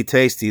 really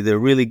tasty. They're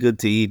really good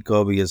to eat,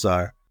 cobias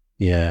are.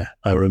 Yeah,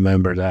 I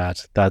remember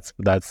that. That's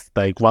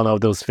like one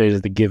of those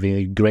fish that give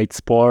a great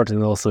sport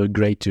and also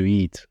great to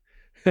eat.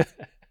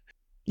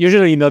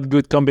 Usually not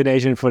good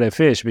combination for the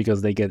fish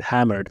because they get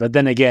hammered. But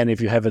then again,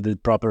 if you have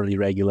it properly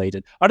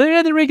regulated. Are there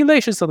any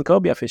regulations on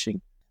cobia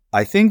fishing?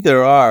 I think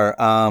there are.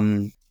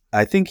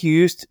 I think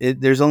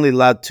there's only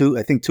allowed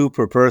two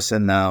per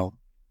person now.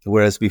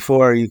 Whereas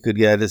before you could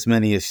get as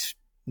many as,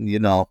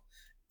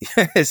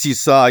 as you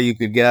saw, you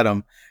could get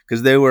them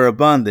because they were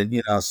abundant,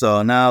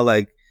 So now,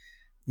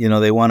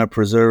 they want to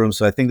preserve them.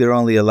 So I think they're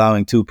only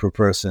allowing 2 per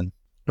person.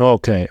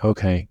 Okay.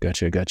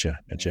 Gotcha.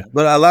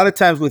 But a lot of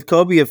times with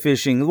cobia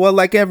fishing, well,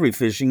 like every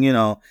fishing,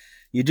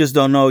 you just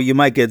don't know. You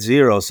might get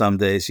 0 some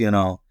days,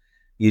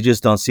 You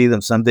just don't see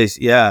them some days.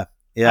 Yeah.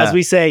 As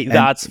we say,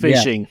 that's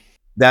fishing. Yeah,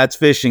 that's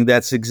fishing.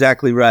 That's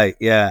exactly right.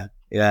 Yeah.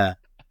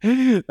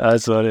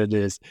 That's what it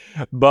is.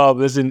 Bob,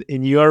 listen,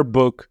 in your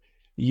book,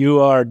 you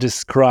are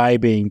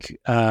describing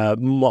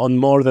on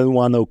more than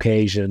one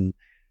occasion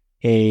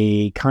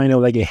a kind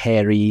of like a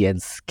hairy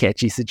and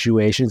sketchy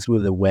situations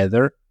with the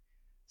weather.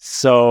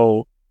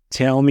 So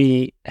tell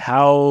me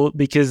how,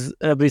 because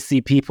obviously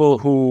people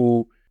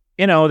who,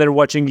 they're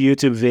watching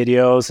YouTube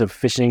videos of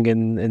fishing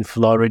in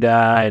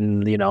Florida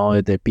and,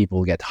 the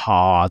people get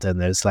hot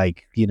and there's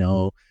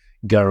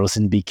girls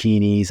in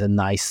bikinis and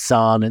nice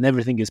sun and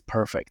everything is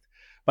perfect.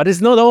 But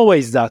it's not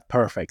always that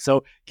perfect.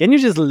 So can you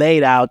just lay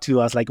it out to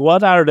us, like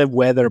what are the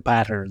weather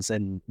patterns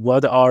and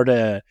what are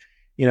the,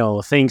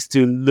 things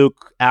to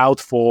look out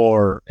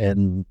for,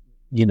 and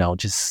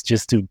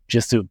just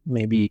to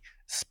maybe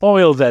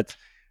spoil that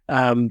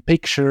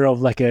picture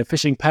of like a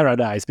fishing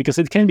paradise, because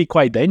it can be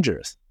quite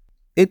dangerous.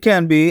 It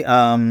can be.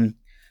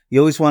 You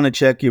always want to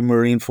check your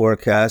marine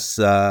forecasts.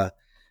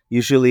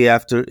 Usually,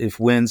 after if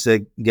winds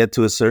get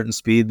to a certain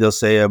speed, they'll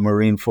say a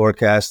marine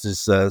forecast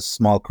is a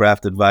small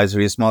craft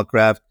advisory. A small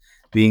craft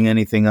being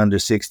anything under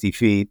 60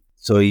 feet.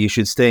 So you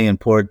should stay in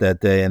port that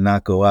day and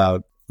not go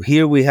out.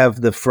 Here we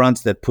have the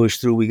fronts that push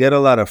through. We get a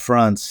lot of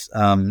fronts.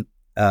 So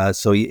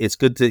it's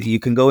good you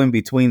can go in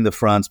between the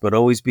fronts, but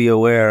always be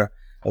aware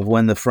of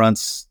when the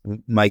fronts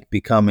might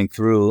be coming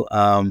through.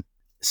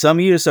 Some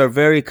years are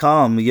very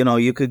calm.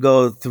 You could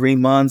go 3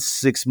 months,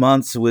 6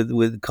 months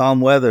with calm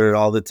weather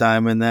all the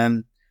time, and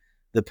then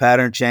the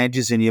pattern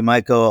changes and you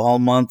might go a whole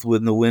month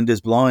when the wind is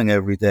blowing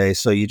every day.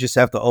 So you just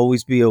have to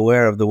always be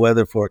aware of the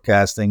weather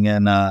forecasting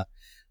and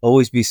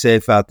always be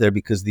safe out there,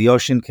 because the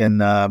ocean can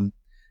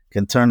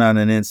turn on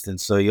an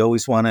instant. So you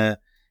always want to,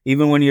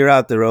 even when you're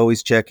out there,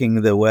 always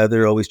checking the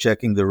weather, always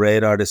checking the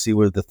radar to see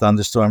where the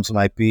thunderstorms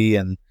might be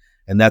and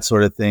that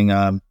sort of thing.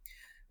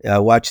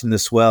 Watching the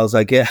swells.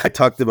 I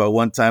talked about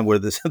one time where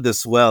the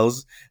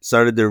swells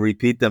started to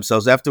repeat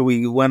themselves after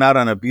we went out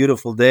on a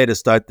beautiful day to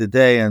start the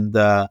day, and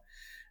the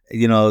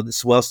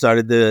swell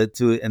started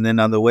to, and then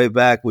on the way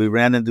back we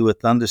ran into a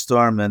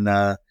thunderstorm,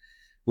 and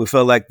we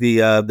felt like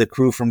the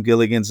crew from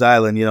Gilligan's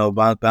Island,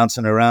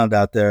 bouncing around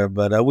out there.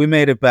 But we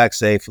made it back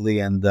safely,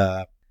 and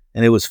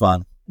it was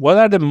fun. What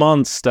are the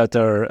months that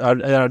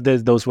are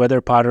those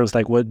weather patterns?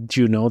 Like, what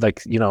do you know?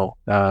 Like,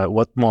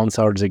 what months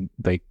are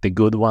the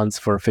good ones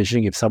for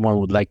fishing if someone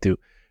would like to,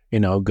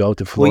 go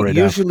to Florida?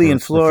 Well, usually in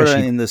Florida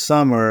in the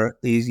summer,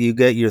 you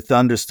get your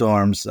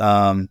thunderstorms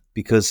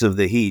because of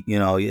the heat.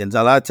 And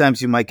a lot of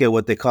times you might get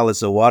what they call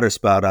as a water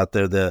spout out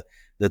there.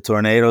 The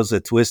tornadoes, a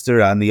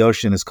twister on the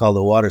ocean is called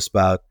a water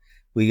spout.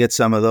 We get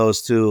some of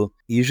those too.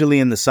 Usually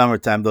in the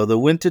summertime, though, the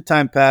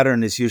wintertime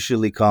pattern is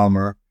usually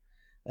calmer.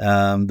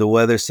 The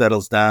weather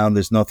settles down.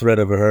 There's no threat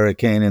of a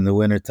hurricane in the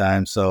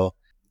wintertime. So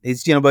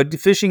it's, but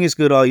fishing is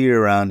good all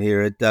year around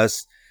here. It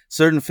does.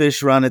 Certain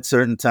fish run at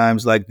certain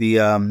times, like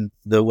the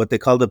what they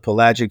call the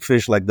pelagic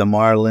fish, like the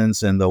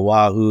marlins and the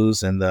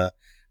wahoos and the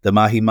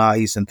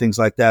mahi-mahis and things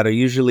like that, are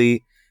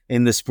usually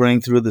in the spring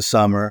through the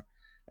summer.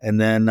 And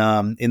then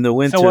in the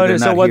winter,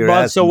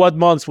 what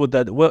months would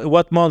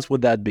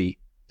that be?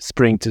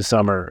 Spring to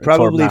summer?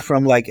 Probably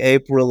from like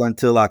April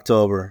until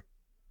October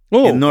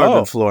in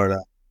northern Florida.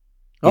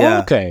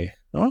 Yeah. Okay.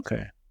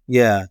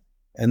 Yeah.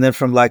 And then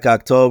from like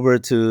October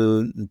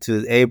to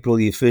April,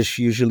 you fish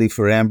usually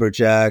for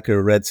amberjack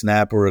or red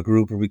snapper or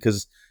grouper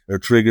or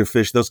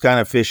triggerfish. Those kind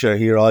of fish are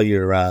here all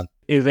year round.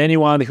 If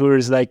anyone who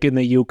is like in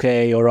the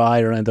UK or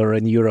Ireland or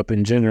in Europe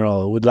in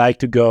general would like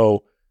to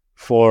go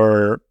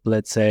for,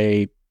 let's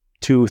say,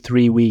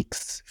 2-3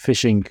 weeks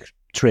fishing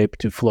trip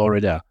to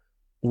Florida,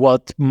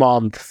 what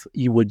month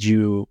would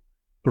you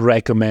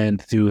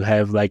recommend to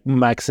have like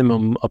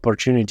maximum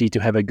opportunity to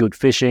have a good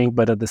fishing,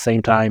 but at the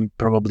same time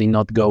probably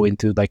not go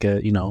into like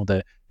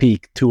the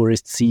peak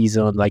tourist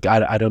season? Like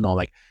I don't know,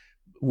 like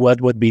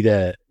what would be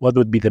the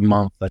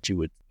month that you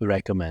would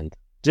recommend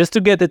just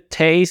to get a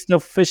taste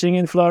of fishing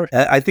in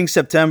Florida? I think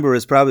September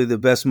is probably the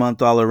best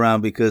month all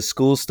around, because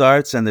school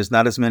starts and there's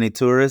not as many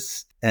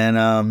tourists,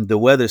 and the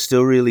weather's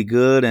still really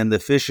good and the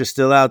fish are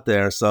still out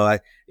there. So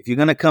if you're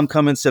gonna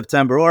come in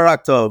September or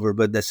October,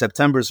 but the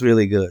September's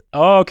really good.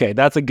 Oh, okay,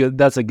 that's a good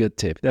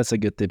tip. That's a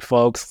good tip,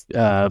 folks.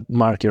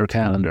 Mark your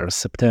calendars.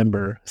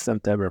 September,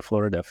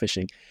 Florida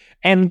fishing.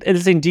 And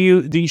listen,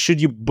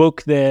 should you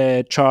book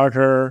the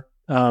charter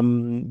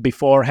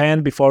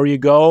beforehand before you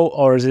go,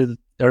 or is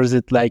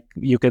it like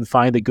you can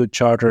find the good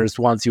charters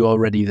once you're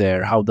already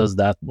there? How does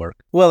that work?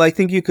 Well, I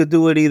think you could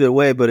do it either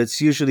way, but it's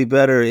usually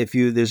better if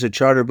there's a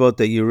charter boat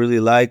that you really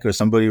like or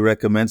somebody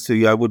recommends to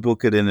you. I would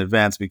book it in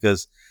advance,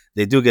 because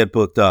they do get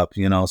booked up,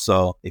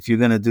 So if you're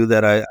going to do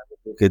that, I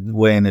would book it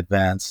way in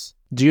advance.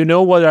 Do you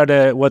know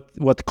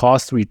what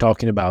costs we're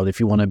talking about if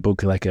you want to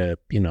book like a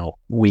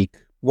week?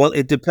 Well,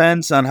 it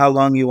depends on how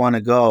long you want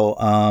to go,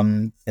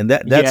 and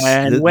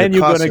that's when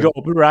you're gonna go,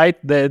 right?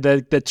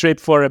 The trip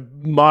for a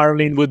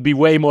marlin would be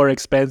way more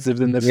expensive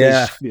than the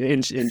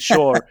fish in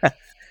shore.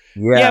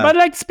 Yeah,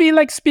 but speaking,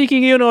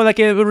 like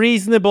a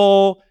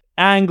reasonable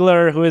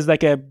angler who is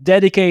like a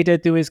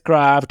dedicated to his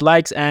craft,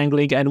 likes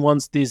angling, and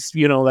wants this,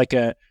 like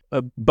a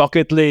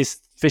bucket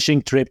list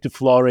fishing trip to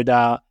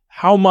Florida.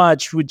 How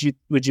much would you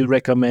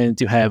recommend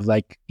to have,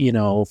 like,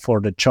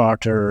 for the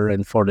charter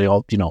and for the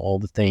all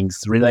the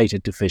things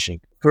related to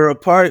fishing? For a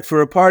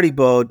party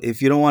boat,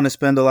 if you don't want to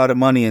spend a lot of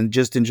money and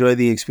just enjoy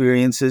the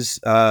experiences,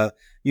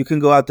 you can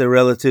go out there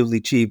relatively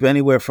cheap,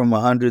 anywhere from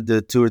 $100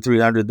 to $200 or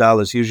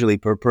 $300 usually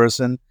per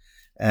person,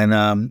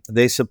 and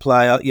they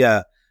supply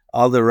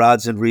all the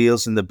rods and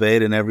reels and the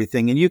bait and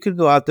everything, and you could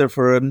go out there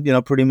for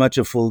pretty much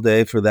a full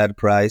day for that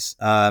price.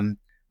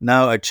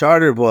 Now, a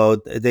charter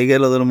boat, they get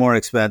a little more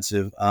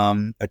expensive.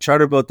 A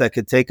charter boat that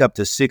could take up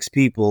to 6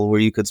 people, where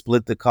you could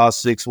split the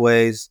cost 6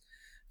 ways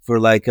for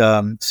like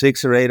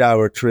 6 or 8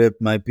 hour trip,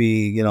 might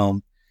be,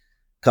 a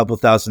couple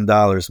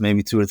 $1,000s,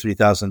 maybe $2,000 or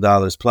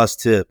 $3,000 plus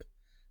tip.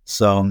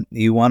 So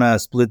you want to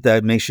split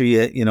that. Make sure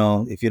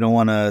if you don't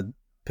want to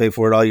pay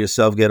for it all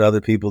yourself, get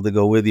other people to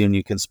go with you, and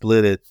you can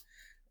split it.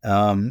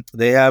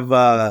 They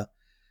have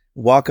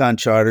walk-on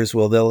charters.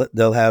 Well,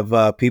 they'll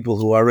have people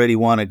who already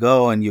want to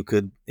go, and you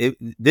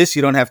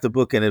don't have to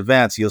book in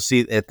advance. You'll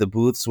see at the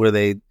booths where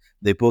they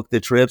book the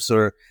trips,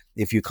 or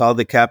if you call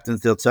the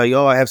captains, they'll tell you,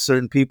 oh, I have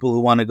certain people who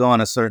want to go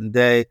on a certain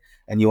day,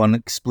 and you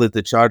want to split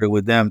the charter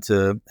with them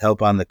to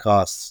help on the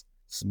costs.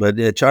 But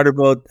a charter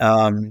boat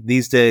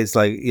these days,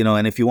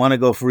 and if you want to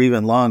go for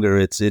even longer,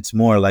 it's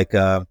more like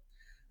a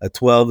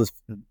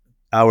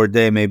 12-hour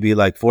day, maybe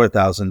like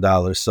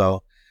 $4,000.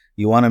 So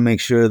you want to make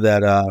sure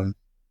that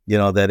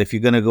that if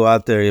you're going to go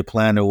out there, you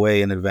plan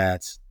way in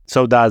advance.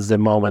 So that's the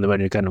moment when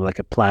you're kind of like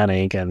a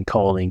planning and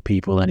calling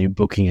people, and you're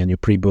booking and you're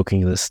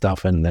pre-booking this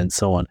stuff, and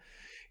so on.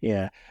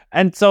 Yeah.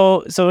 And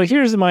so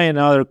here's my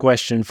another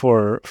question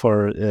for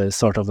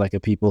sort of like a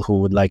people who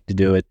would like to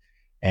do it,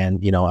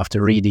 and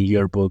after reading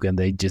your book and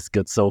they just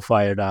got so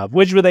fired up,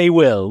 which they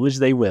will.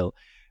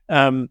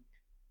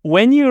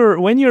 When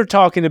you're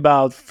talking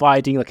about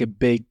fighting like a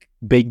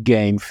big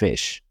game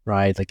fish,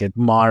 right, like a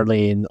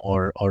marlin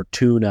or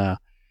tuna,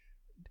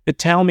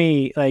 tell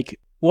me, like,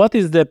 what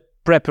is the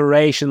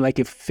preparation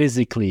like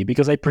physically?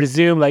 Because I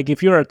presume, like,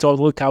 if you're a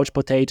total couch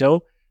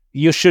potato,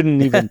 you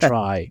shouldn't even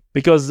try,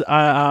 because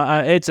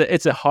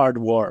it's a hard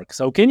work.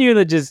 So can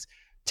you just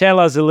tell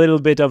us a little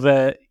bit of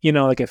a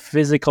like a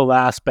physical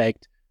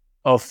aspect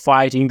of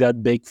fighting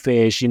that big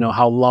fish?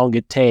 How long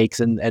it takes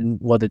and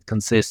what it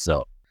consists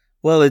of?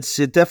 Well, it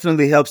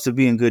definitely helps to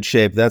be in good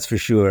shape, that's for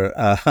sure.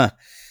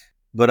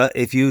 But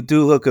if you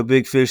do hook a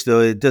big fish,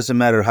 though, it doesn't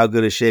matter how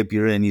good a shape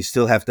you're in. You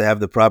still have to have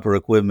the proper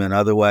equipment.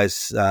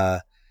 Otherwise,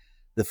 the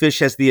fish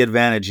has the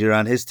advantage. You're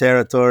on his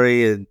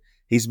territory, and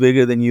he's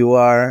bigger than you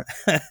are.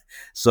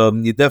 So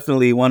you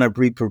definitely want to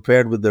be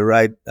prepared with the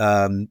right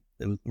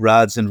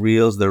rods and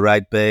reels, the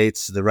right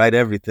baits, the right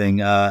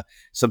everything.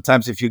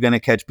 Sometimes if you're going to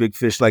catch big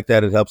fish like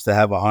that, it helps to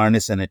have a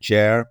harness and a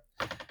chair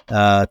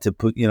to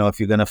put, if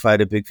you're going to fight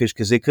a big fish,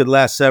 because it could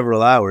last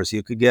several hours.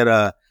 You could get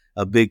a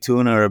big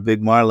tuna or a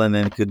big marlin,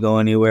 and it could go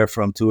anywhere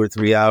from 2 or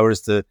 3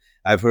 hours to,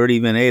 I've heard,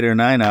 even 8 or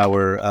 9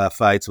 hour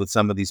fights with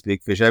some of these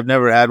big fish. I've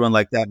never had one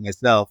like that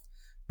myself,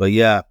 but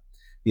yeah,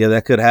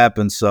 that could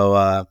happen.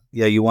 So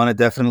you want to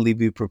definitely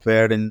be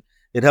prepared, and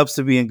it helps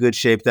to be in good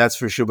shape, that's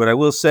for sure. But I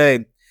will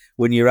say,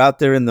 when you're out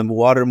there in the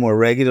water more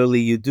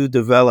regularly, you do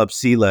develop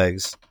sea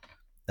legs.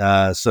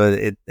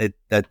 So it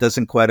that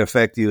doesn't quite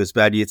affect you as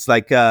bad. It's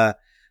like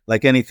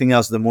anything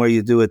else, the more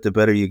you do it, the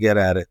better you get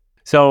at it.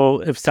 So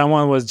if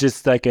someone was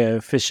just like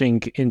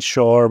fishing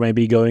inshore,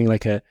 maybe going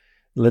like a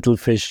little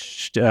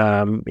fish, to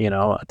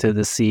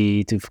the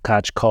sea to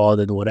catch cod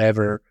and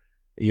whatever,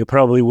 you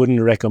probably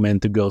wouldn't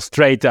recommend to go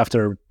straight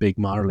after big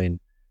marlin,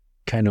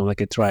 kind of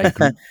like a try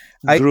groupers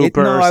I would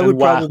and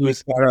probably wahoos.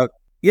 start out.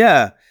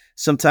 Yeah.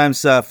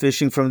 Sometimes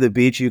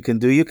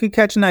you can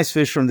catch nice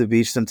fish from the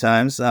beach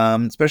sometimes,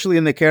 especially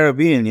in the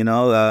Caribbean.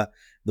 The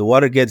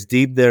water gets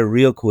deep there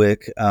real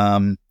quick.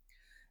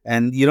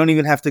 And you don't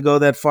even have to go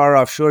that far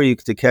offshore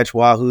to catch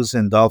wahoos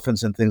and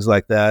dolphins and things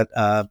like that.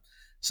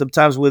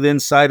 Sometimes within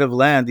sight of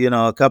land,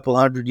 a couple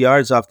 100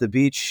 yards off the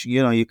beach,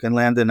 you can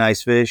land a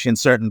nice fish in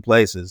certain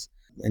places.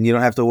 And you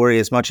don't have to worry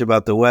as much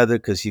about the weather,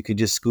 because you could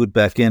just scoot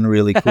back in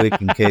really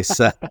quick in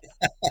case.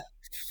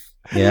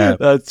 Yeah,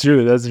 That's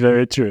true. That's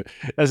very true.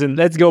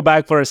 Let's go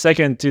back for a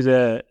second to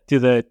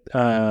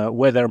the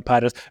weather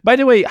patterns. By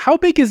the way, how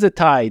big is the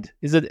tide?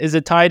 Is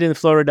the tide in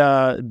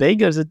Florida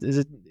big? Or is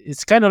it?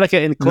 It's kind of like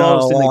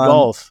enclosed in the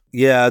Gulf.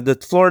 Yeah, the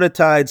Florida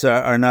tides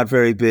are not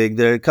very big.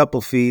 They're a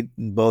couple feet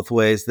both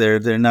ways.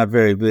 They're not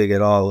very big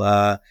at all.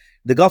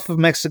 The Gulf of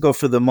Mexico,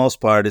 for the most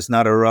part, is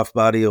not a rough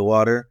body of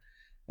water.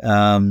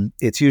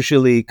 It's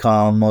usually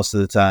calm most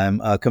of the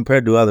time,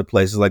 compared to other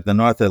places like the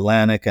North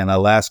Atlantic and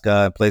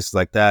Alaska, places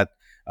like that.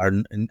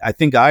 I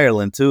think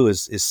Ireland too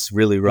is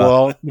really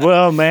rough.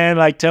 Well, man,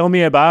 like, tell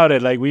me about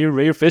it. Like,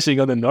 we're fishing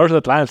on the North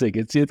Atlantic.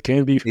 It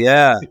can be.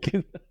 Yeah.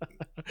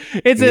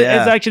 It's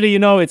actually,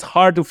 it's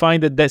hard to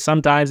find a day.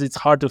 Sometimes it's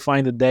hard to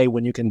find a day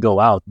when you can go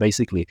out,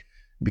 basically,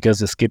 because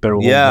the skipper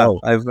won't know.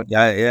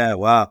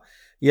 Wow.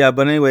 Yeah,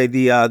 but anyway,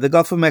 the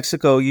Gulf of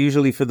Mexico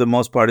usually, for the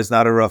most part, is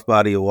not a rough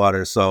body of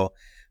water, so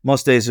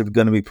most days are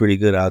going to be pretty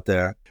good out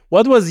there.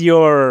 What was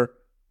your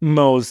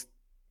most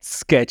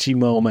sketchy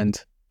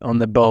moment on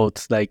the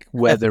boat, like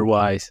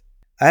weather-wise?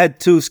 I had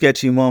 2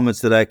 sketchy moments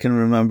that I can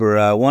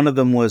remember. One of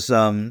them was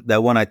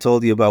that one I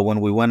told you about, when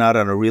we went out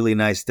on a really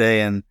nice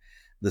day and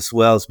the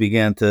swells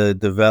began to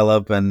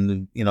develop,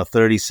 and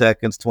 30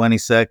 seconds, 20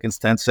 seconds,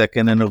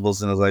 10-second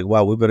intervals, and I was like,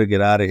 wow, we better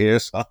get out of here.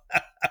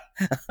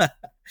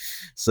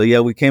 So yeah,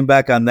 we came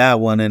back on that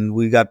one, and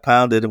we got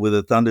pounded with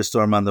a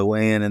thunderstorm on the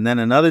way in. And then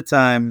another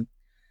time,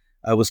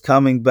 I was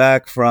coming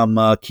back from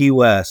Key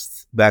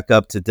West back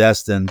up to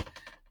Destin,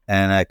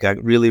 and I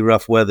got really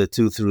rough weather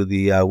too through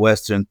the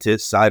western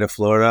side of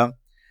Florida,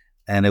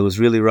 and it was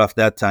really rough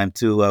that time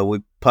too.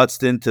 We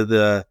putzed into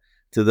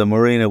the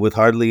marina with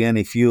hardly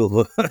any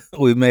fuel.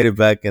 We made it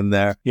back in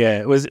there.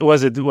 Yeah, was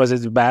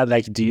it bad?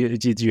 Like,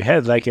 did you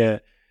have like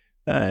a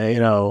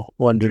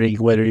wondering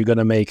whether you're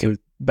gonna make it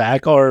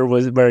back, or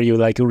were you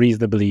like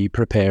reasonably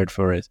prepared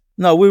for it?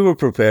 No, we were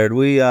prepared.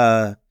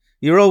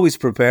 You're always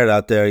prepared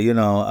out there.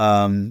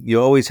 You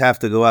always have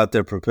to go out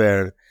there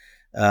prepared.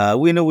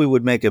 We knew we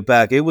would make it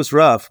back. It was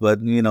rough, but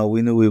we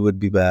knew we would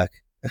be back.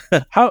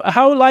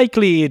 How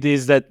likely it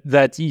is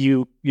that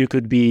you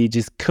could be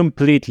just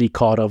completely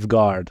caught off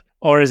guard?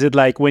 Or is it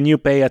like when you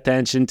pay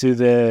attention to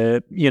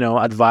the,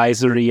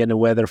 advisory and the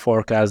weather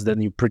forecast,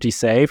 then you're pretty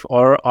safe?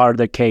 Or are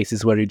there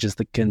cases where you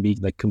just can be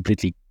like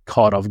completely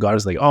caught off guard?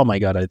 It's like, oh my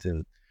God, I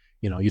didn't,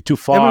 you're too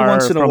far. Every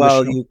once in a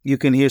while, you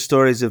can hear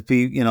stories of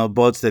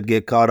boats that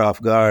get caught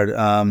off guard.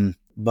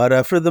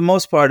 But for the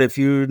most part, if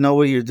you know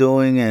what you're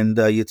doing and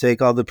you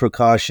take all the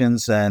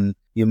precautions and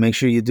you make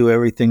sure you do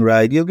everything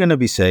right, you're going to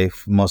be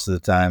safe most of the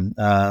time.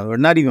 Or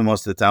not even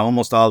most of the time,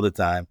 almost all the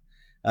time.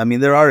 I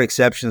mean, there are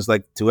exceptions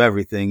like to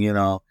everything, and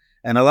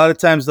a lot of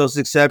times those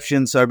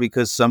exceptions are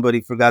because somebody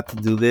forgot to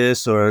do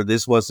this or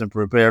this wasn't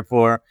prepared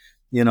for,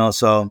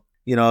 so,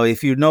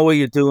 if you know what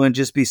you're doing,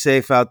 just be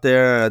safe out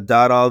there,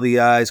 dot all the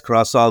I's,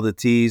 cross all the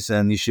T's,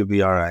 and you should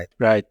be all right.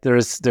 Right.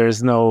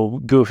 There's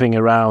no goofing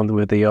around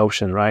with the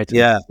ocean, right?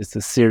 Yeah. It's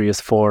a serious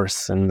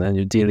force and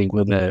you're dealing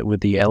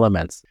with the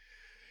elements.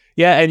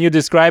 Yeah, and you're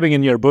describing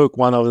in your book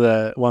one of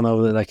the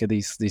like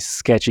these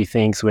sketchy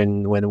things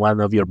when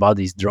one of your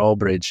buddy's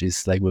drawbridge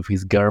is like with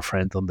his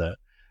girlfriend on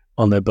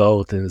the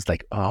boat, and it's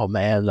like, oh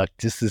man, like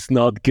this is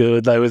not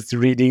good. I was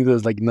reading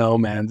this like, no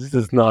man, this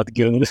is not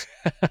good.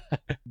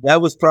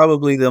 That was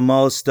probably the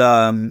most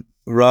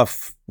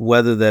rough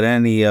weather that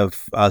any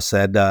of us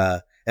had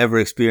ever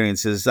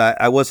experienced.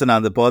 I wasn't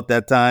on the boat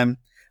that time,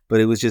 but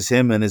it was just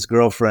him and his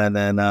girlfriend,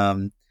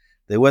 and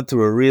they went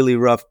through a really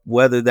rough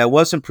weather that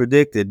wasn't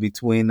predicted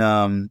between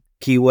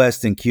Key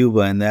West and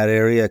Cuba. In that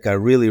area, it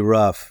got really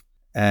rough.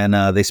 And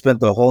they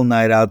spent the whole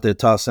night out there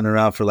tossing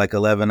around for like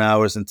 11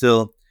 hours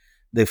until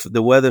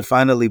the weather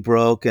finally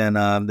broke,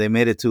 and they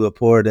made it to a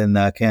port in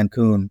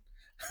Cancun,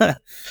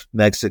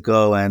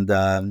 Mexico. And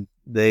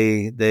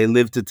they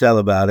lived to tell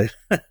about it.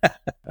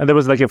 And there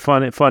was like a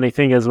funny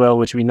thing as well,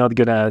 which we're not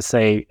going to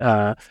say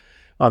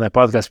on the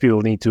podcast.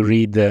 People need to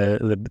read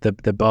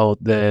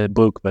the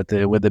book, but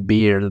with the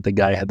beer that the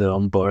guy had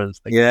on board.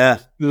 Like, yeah,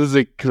 this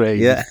is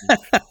crazy. Yeah.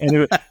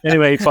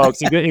 anyway,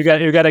 folks, you got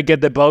to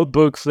get the boat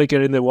book,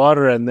 flicker in the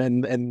water,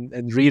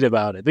 and read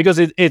about it, because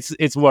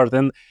it's worth.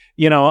 And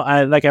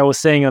like I was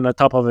saying on the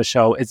top of the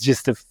show, it's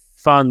just a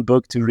fun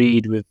book to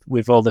read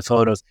with all the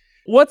photos.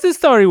 What's the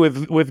story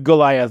with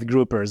Goliath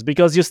groupers?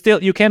 Because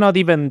you cannot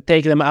even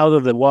take them out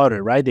of the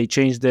water, right? They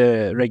changed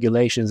the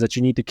regulations that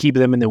you need to keep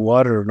them in the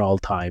water at all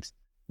times.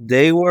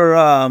 They were,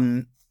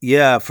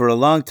 for a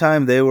long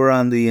time, they were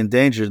on the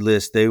endangered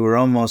list. They were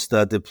almost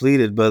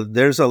depleted, but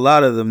there's a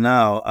lot of them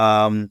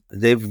now.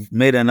 They've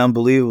made an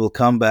unbelievable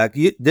comeback.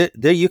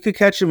 You could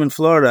catch them in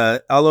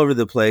Florida, all over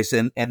the place,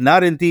 and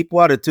not in deep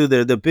water, too.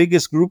 They're the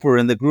biggest grouper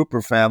in the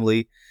grouper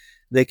family.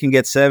 They can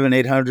get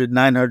 700, 800,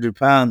 900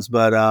 pounds,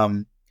 but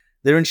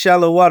they're in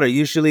shallow water,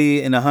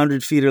 usually in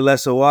 100 feet or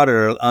less of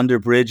water, under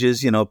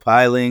bridges,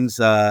 pilings,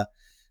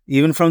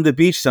 even from the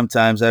beach.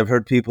 Sometimes I've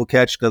heard people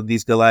catch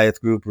these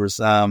Goliath groupers.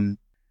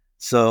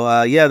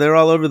 They're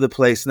all over the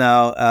place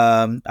now.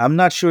 I'm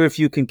not sure if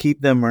you can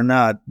keep them or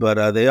not,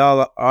 but they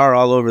all are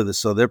all over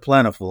so they're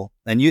plentiful.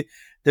 And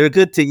they're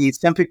good to eat.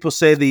 Some people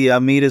say the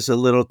meat is a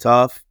little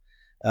tough.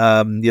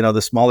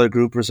 The smaller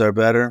groupers are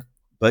better.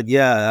 But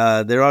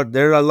there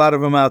are a lot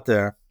of them out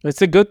there. It's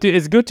good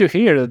to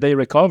hear that they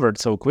recovered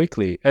so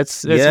quickly.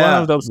 It's one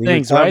of those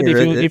things, right?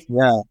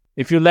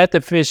 If you let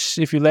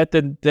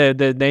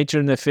the nature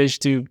and the fish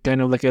to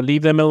kind of like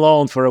leave them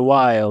alone for a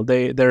while,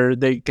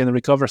 they can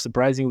recover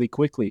surprisingly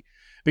quickly,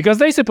 because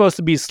they're supposed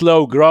to be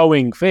slow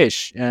growing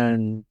fish,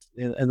 and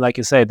like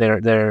you say,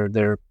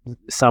 they're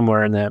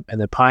somewhere in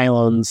the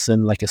pylons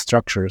and like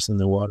structures in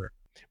the water.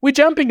 We're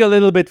jumping a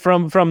little bit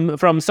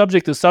from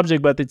subject to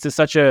subject, but it's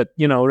such a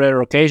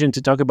rare occasion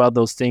to talk about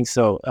those things.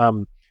 So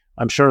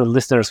I'm sure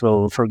listeners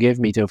will forgive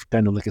me to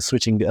kind of like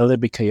switching a little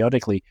bit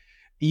chaotically.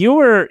 You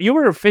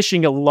were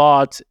fishing a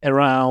lot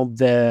around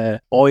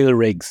the oil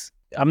rigs.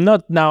 I'm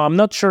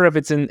not sure if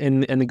it's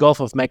in the Gulf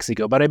of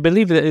Mexico, but I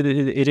believe that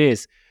it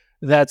is.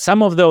 That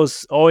some of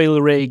those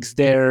oil rigs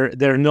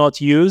they're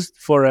not used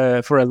for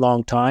a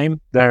long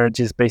time. They're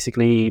just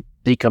basically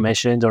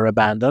decommissioned or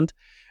abandoned,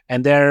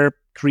 and they're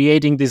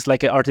creating this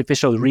like an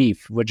artificial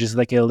reef, which is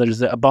like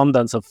there's an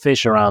abundance of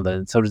fish around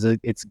it. So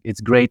it's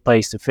a great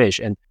place to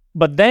fish.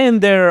 But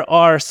then there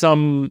are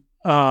some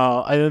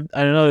I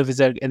don't know if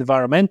it's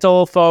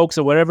environmental folks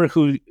or whatever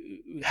who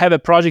have a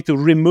project to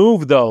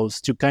remove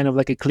those, to kind of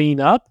like a clean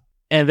up.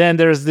 And then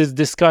there's this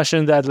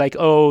discussion that like,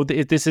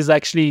 this is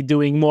actually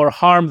doing more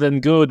harm than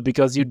good,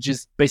 because you're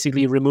just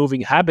basically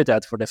removing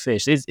habitat for the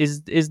fish.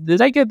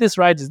 Did I get this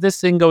right? Is this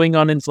thing going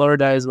on in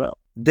Florida as well?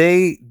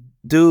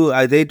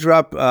 They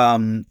drop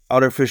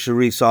artificial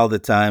reefs all the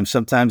time.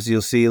 Sometimes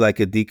you'll see like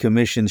a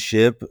decommissioned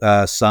ship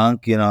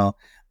sunk,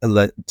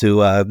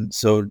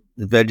 so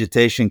the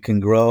vegetation can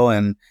grow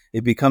and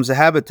it becomes a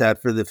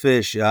habitat for the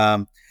fish.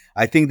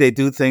 I think they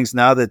do things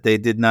now that they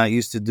did not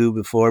used to do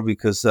before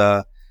because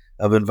of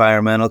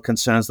environmental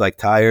concerns like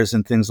tires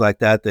and things like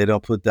that. They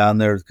don't put down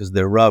there because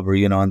they're rubber,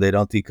 and they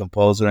don't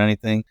decompose or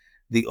anything.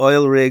 The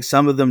oil rigs,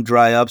 some of them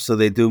dry up, so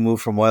they do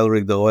move from oil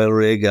rig to oil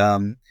rig.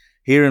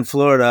 Here in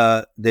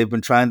Florida, they've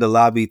been trying to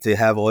lobby to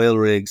have oil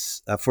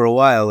rigs for a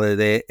while.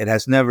 It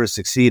has never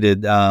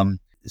succeeded.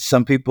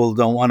 Some people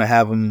don't want to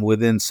have them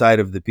within sight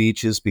of the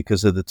beaches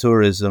because of the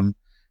tourism.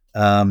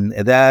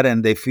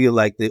 And they feel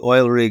like the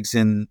oil rigs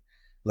in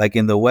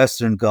the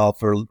Western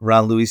Gulf or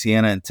around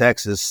Louisiana and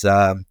Texas,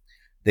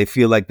 they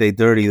feel like they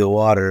dirty the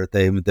water.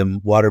 The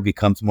water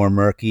becomes more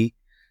murky,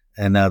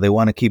 and they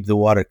want to keep the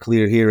water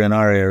clear here in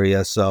our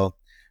area. So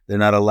they're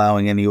not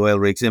allowing any oil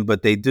rigs in,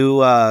 but they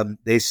do.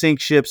 They sink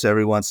ships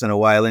every once in a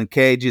while in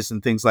cages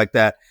and things like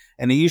that.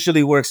 And it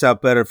usually works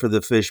out better for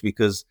the fish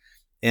because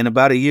in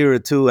about a year or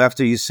two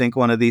after you sink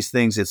one of these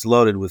things, it's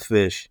loaded with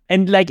fish.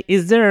 And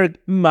is there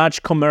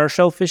much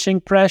commercial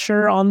fishing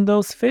pressure on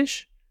those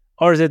fish?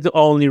 Or is it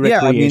only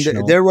recreational? Yeah, I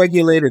mean, they're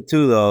regulated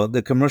too, though.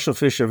 The commercial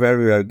fish are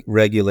very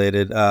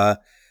regulated.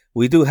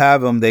 We do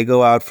have them. They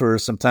go out for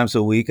sometimes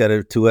a week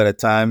two at a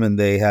time, and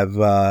they have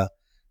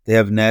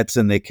nets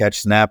and they catch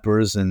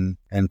snappers and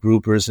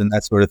groupers and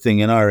that sort of thing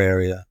in our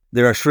area.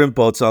 There are shrimp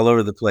boats all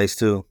over the place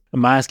too.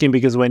 I'm asking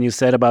because when you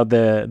said about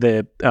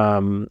the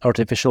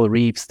artificial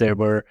reefs, there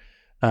were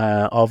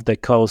off the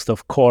coast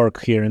of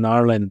Cork here in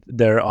Ireland,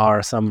 there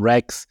are some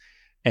wrecks.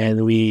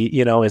 And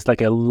it's like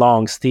a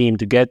long steam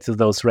to get to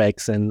those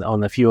wrecks. And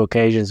on a few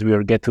occasions, we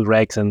would get to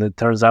wrecks, and it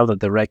turns out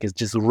that the wreck is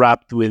just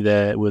wrapped with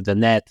a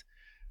net.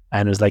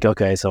 And it was like,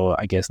 okay, so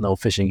I guess no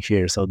fishing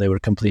here. So they were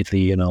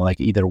completely,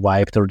 either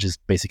wiped or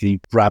just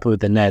basically wrapped with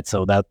the net.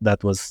 So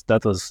that was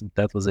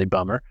a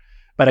bummer.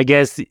 But I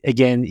guess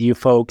again, you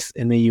folks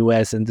in the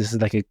U.S., and this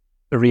is like a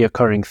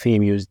reoccurring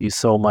theme, you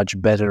so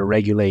much better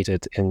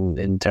regulated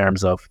in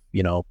terms of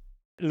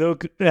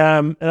Look,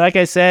 like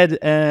I said,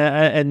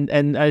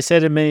 and I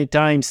said it many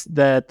times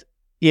that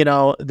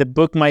the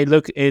book might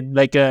look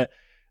like a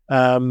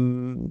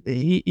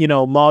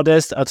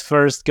modest at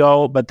first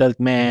go, but that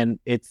man,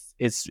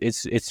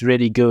 it's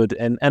really good,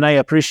 and I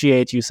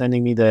appreciate you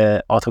sending me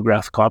the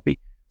autographed copy.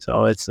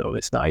 So it's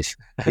nice.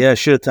 Yeah,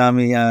 sure,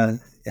 Tommy. I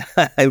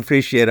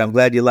appreciate it. I'm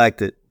glad you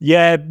liked it.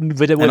 Yeah,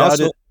 but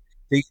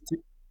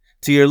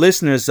to your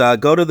listeners,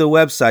 go to the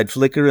website,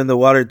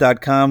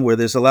 flickerinthewater.com, where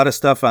there's a lot of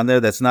stuff on there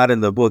that's not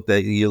in the book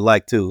that you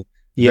like too.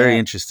 Yeah. Very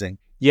interesting.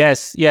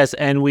 Yes.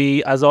 And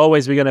we, as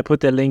always, we're going to put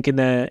the link in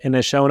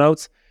the show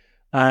notes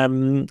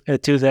to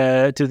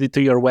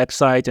your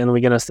website, and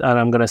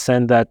I'm gonna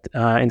send that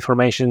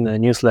information in a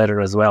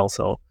newsletter as well,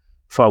 so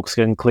folks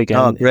can click.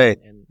 Oh, great.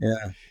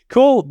 Yeah.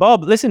 Cool.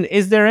 Bob, listen,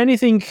 is there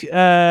anything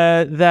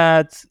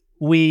that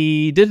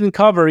we didn't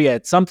cover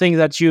yet? Something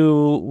that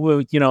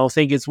you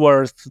think it's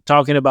worth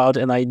talking about,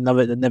 and I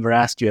never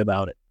asked you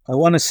about it. I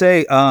want to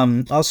say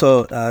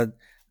also,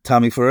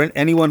 Tommy, for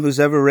anyone who's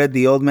ever read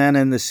 *The Old Man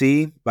and the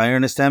Sea* by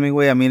Ernest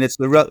Hemingway, I mean, it's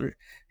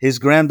his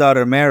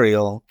granddaughter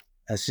Mariel.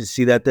 I should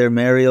see that there,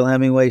 Mariel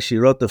Hemingway. She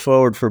wrote the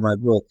foreword for my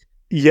book.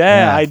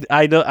 Yeah.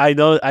 I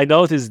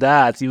noticed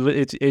that.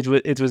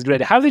 It was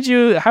great. How did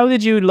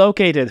you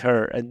locate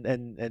her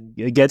and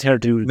get her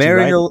to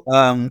Mariel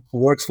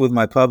works with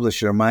my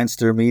publisher,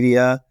 Mindster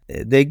Media.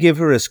 They give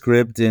her a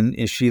script, and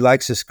if she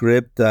likes a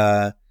script,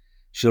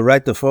 she'll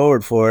write the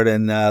foreword for it.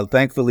 And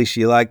thankfully,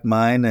 she liked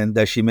mine, and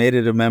she made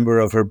it a member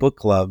of her book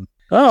club.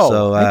 Oh,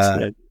 so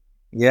excellent.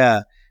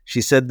 Yeah.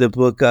 She said the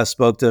book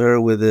spoke to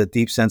her with a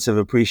deep sense of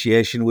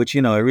appreciation, which,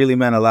 it really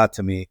meant a lot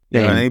to me.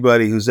 Yeah.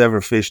 Anybody who's ever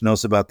fished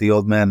knows about *The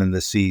Old Man and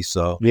the Sea*.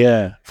 So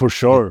yeah, for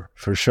sure.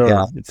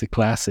 Yeah. It's a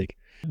classic.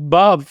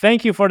 Bob,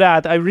 thank you for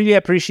that. I really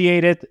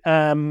appreciate it.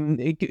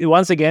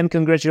 Once again,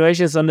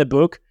 congratulations on the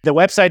book. The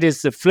website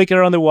is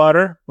Flicker on the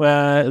Water.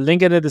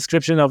 Link in the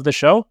description of the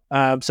show.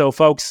 So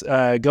folks,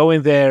 go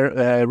in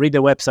there, read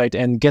the website,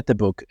 and get the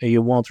book.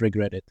 You won't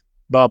regret it.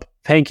 Bob,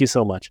 thank you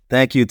so much.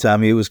 Thank you,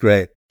 Tommy. It was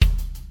great.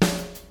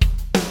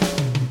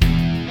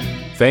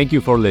 Thank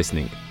you for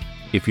listening.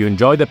 If you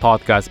enjoyed the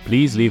podcast,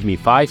 please leave me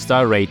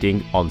 5-star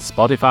rating on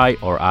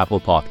Spotify or Apple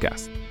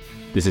Podcasts.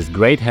 This is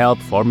great help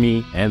for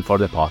me and for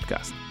the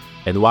podcast.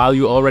 And while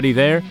you're already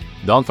there,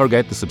 don't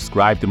forget to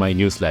subscribe to my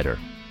newsletter.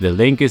 The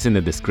link is in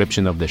the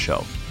description of the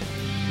show.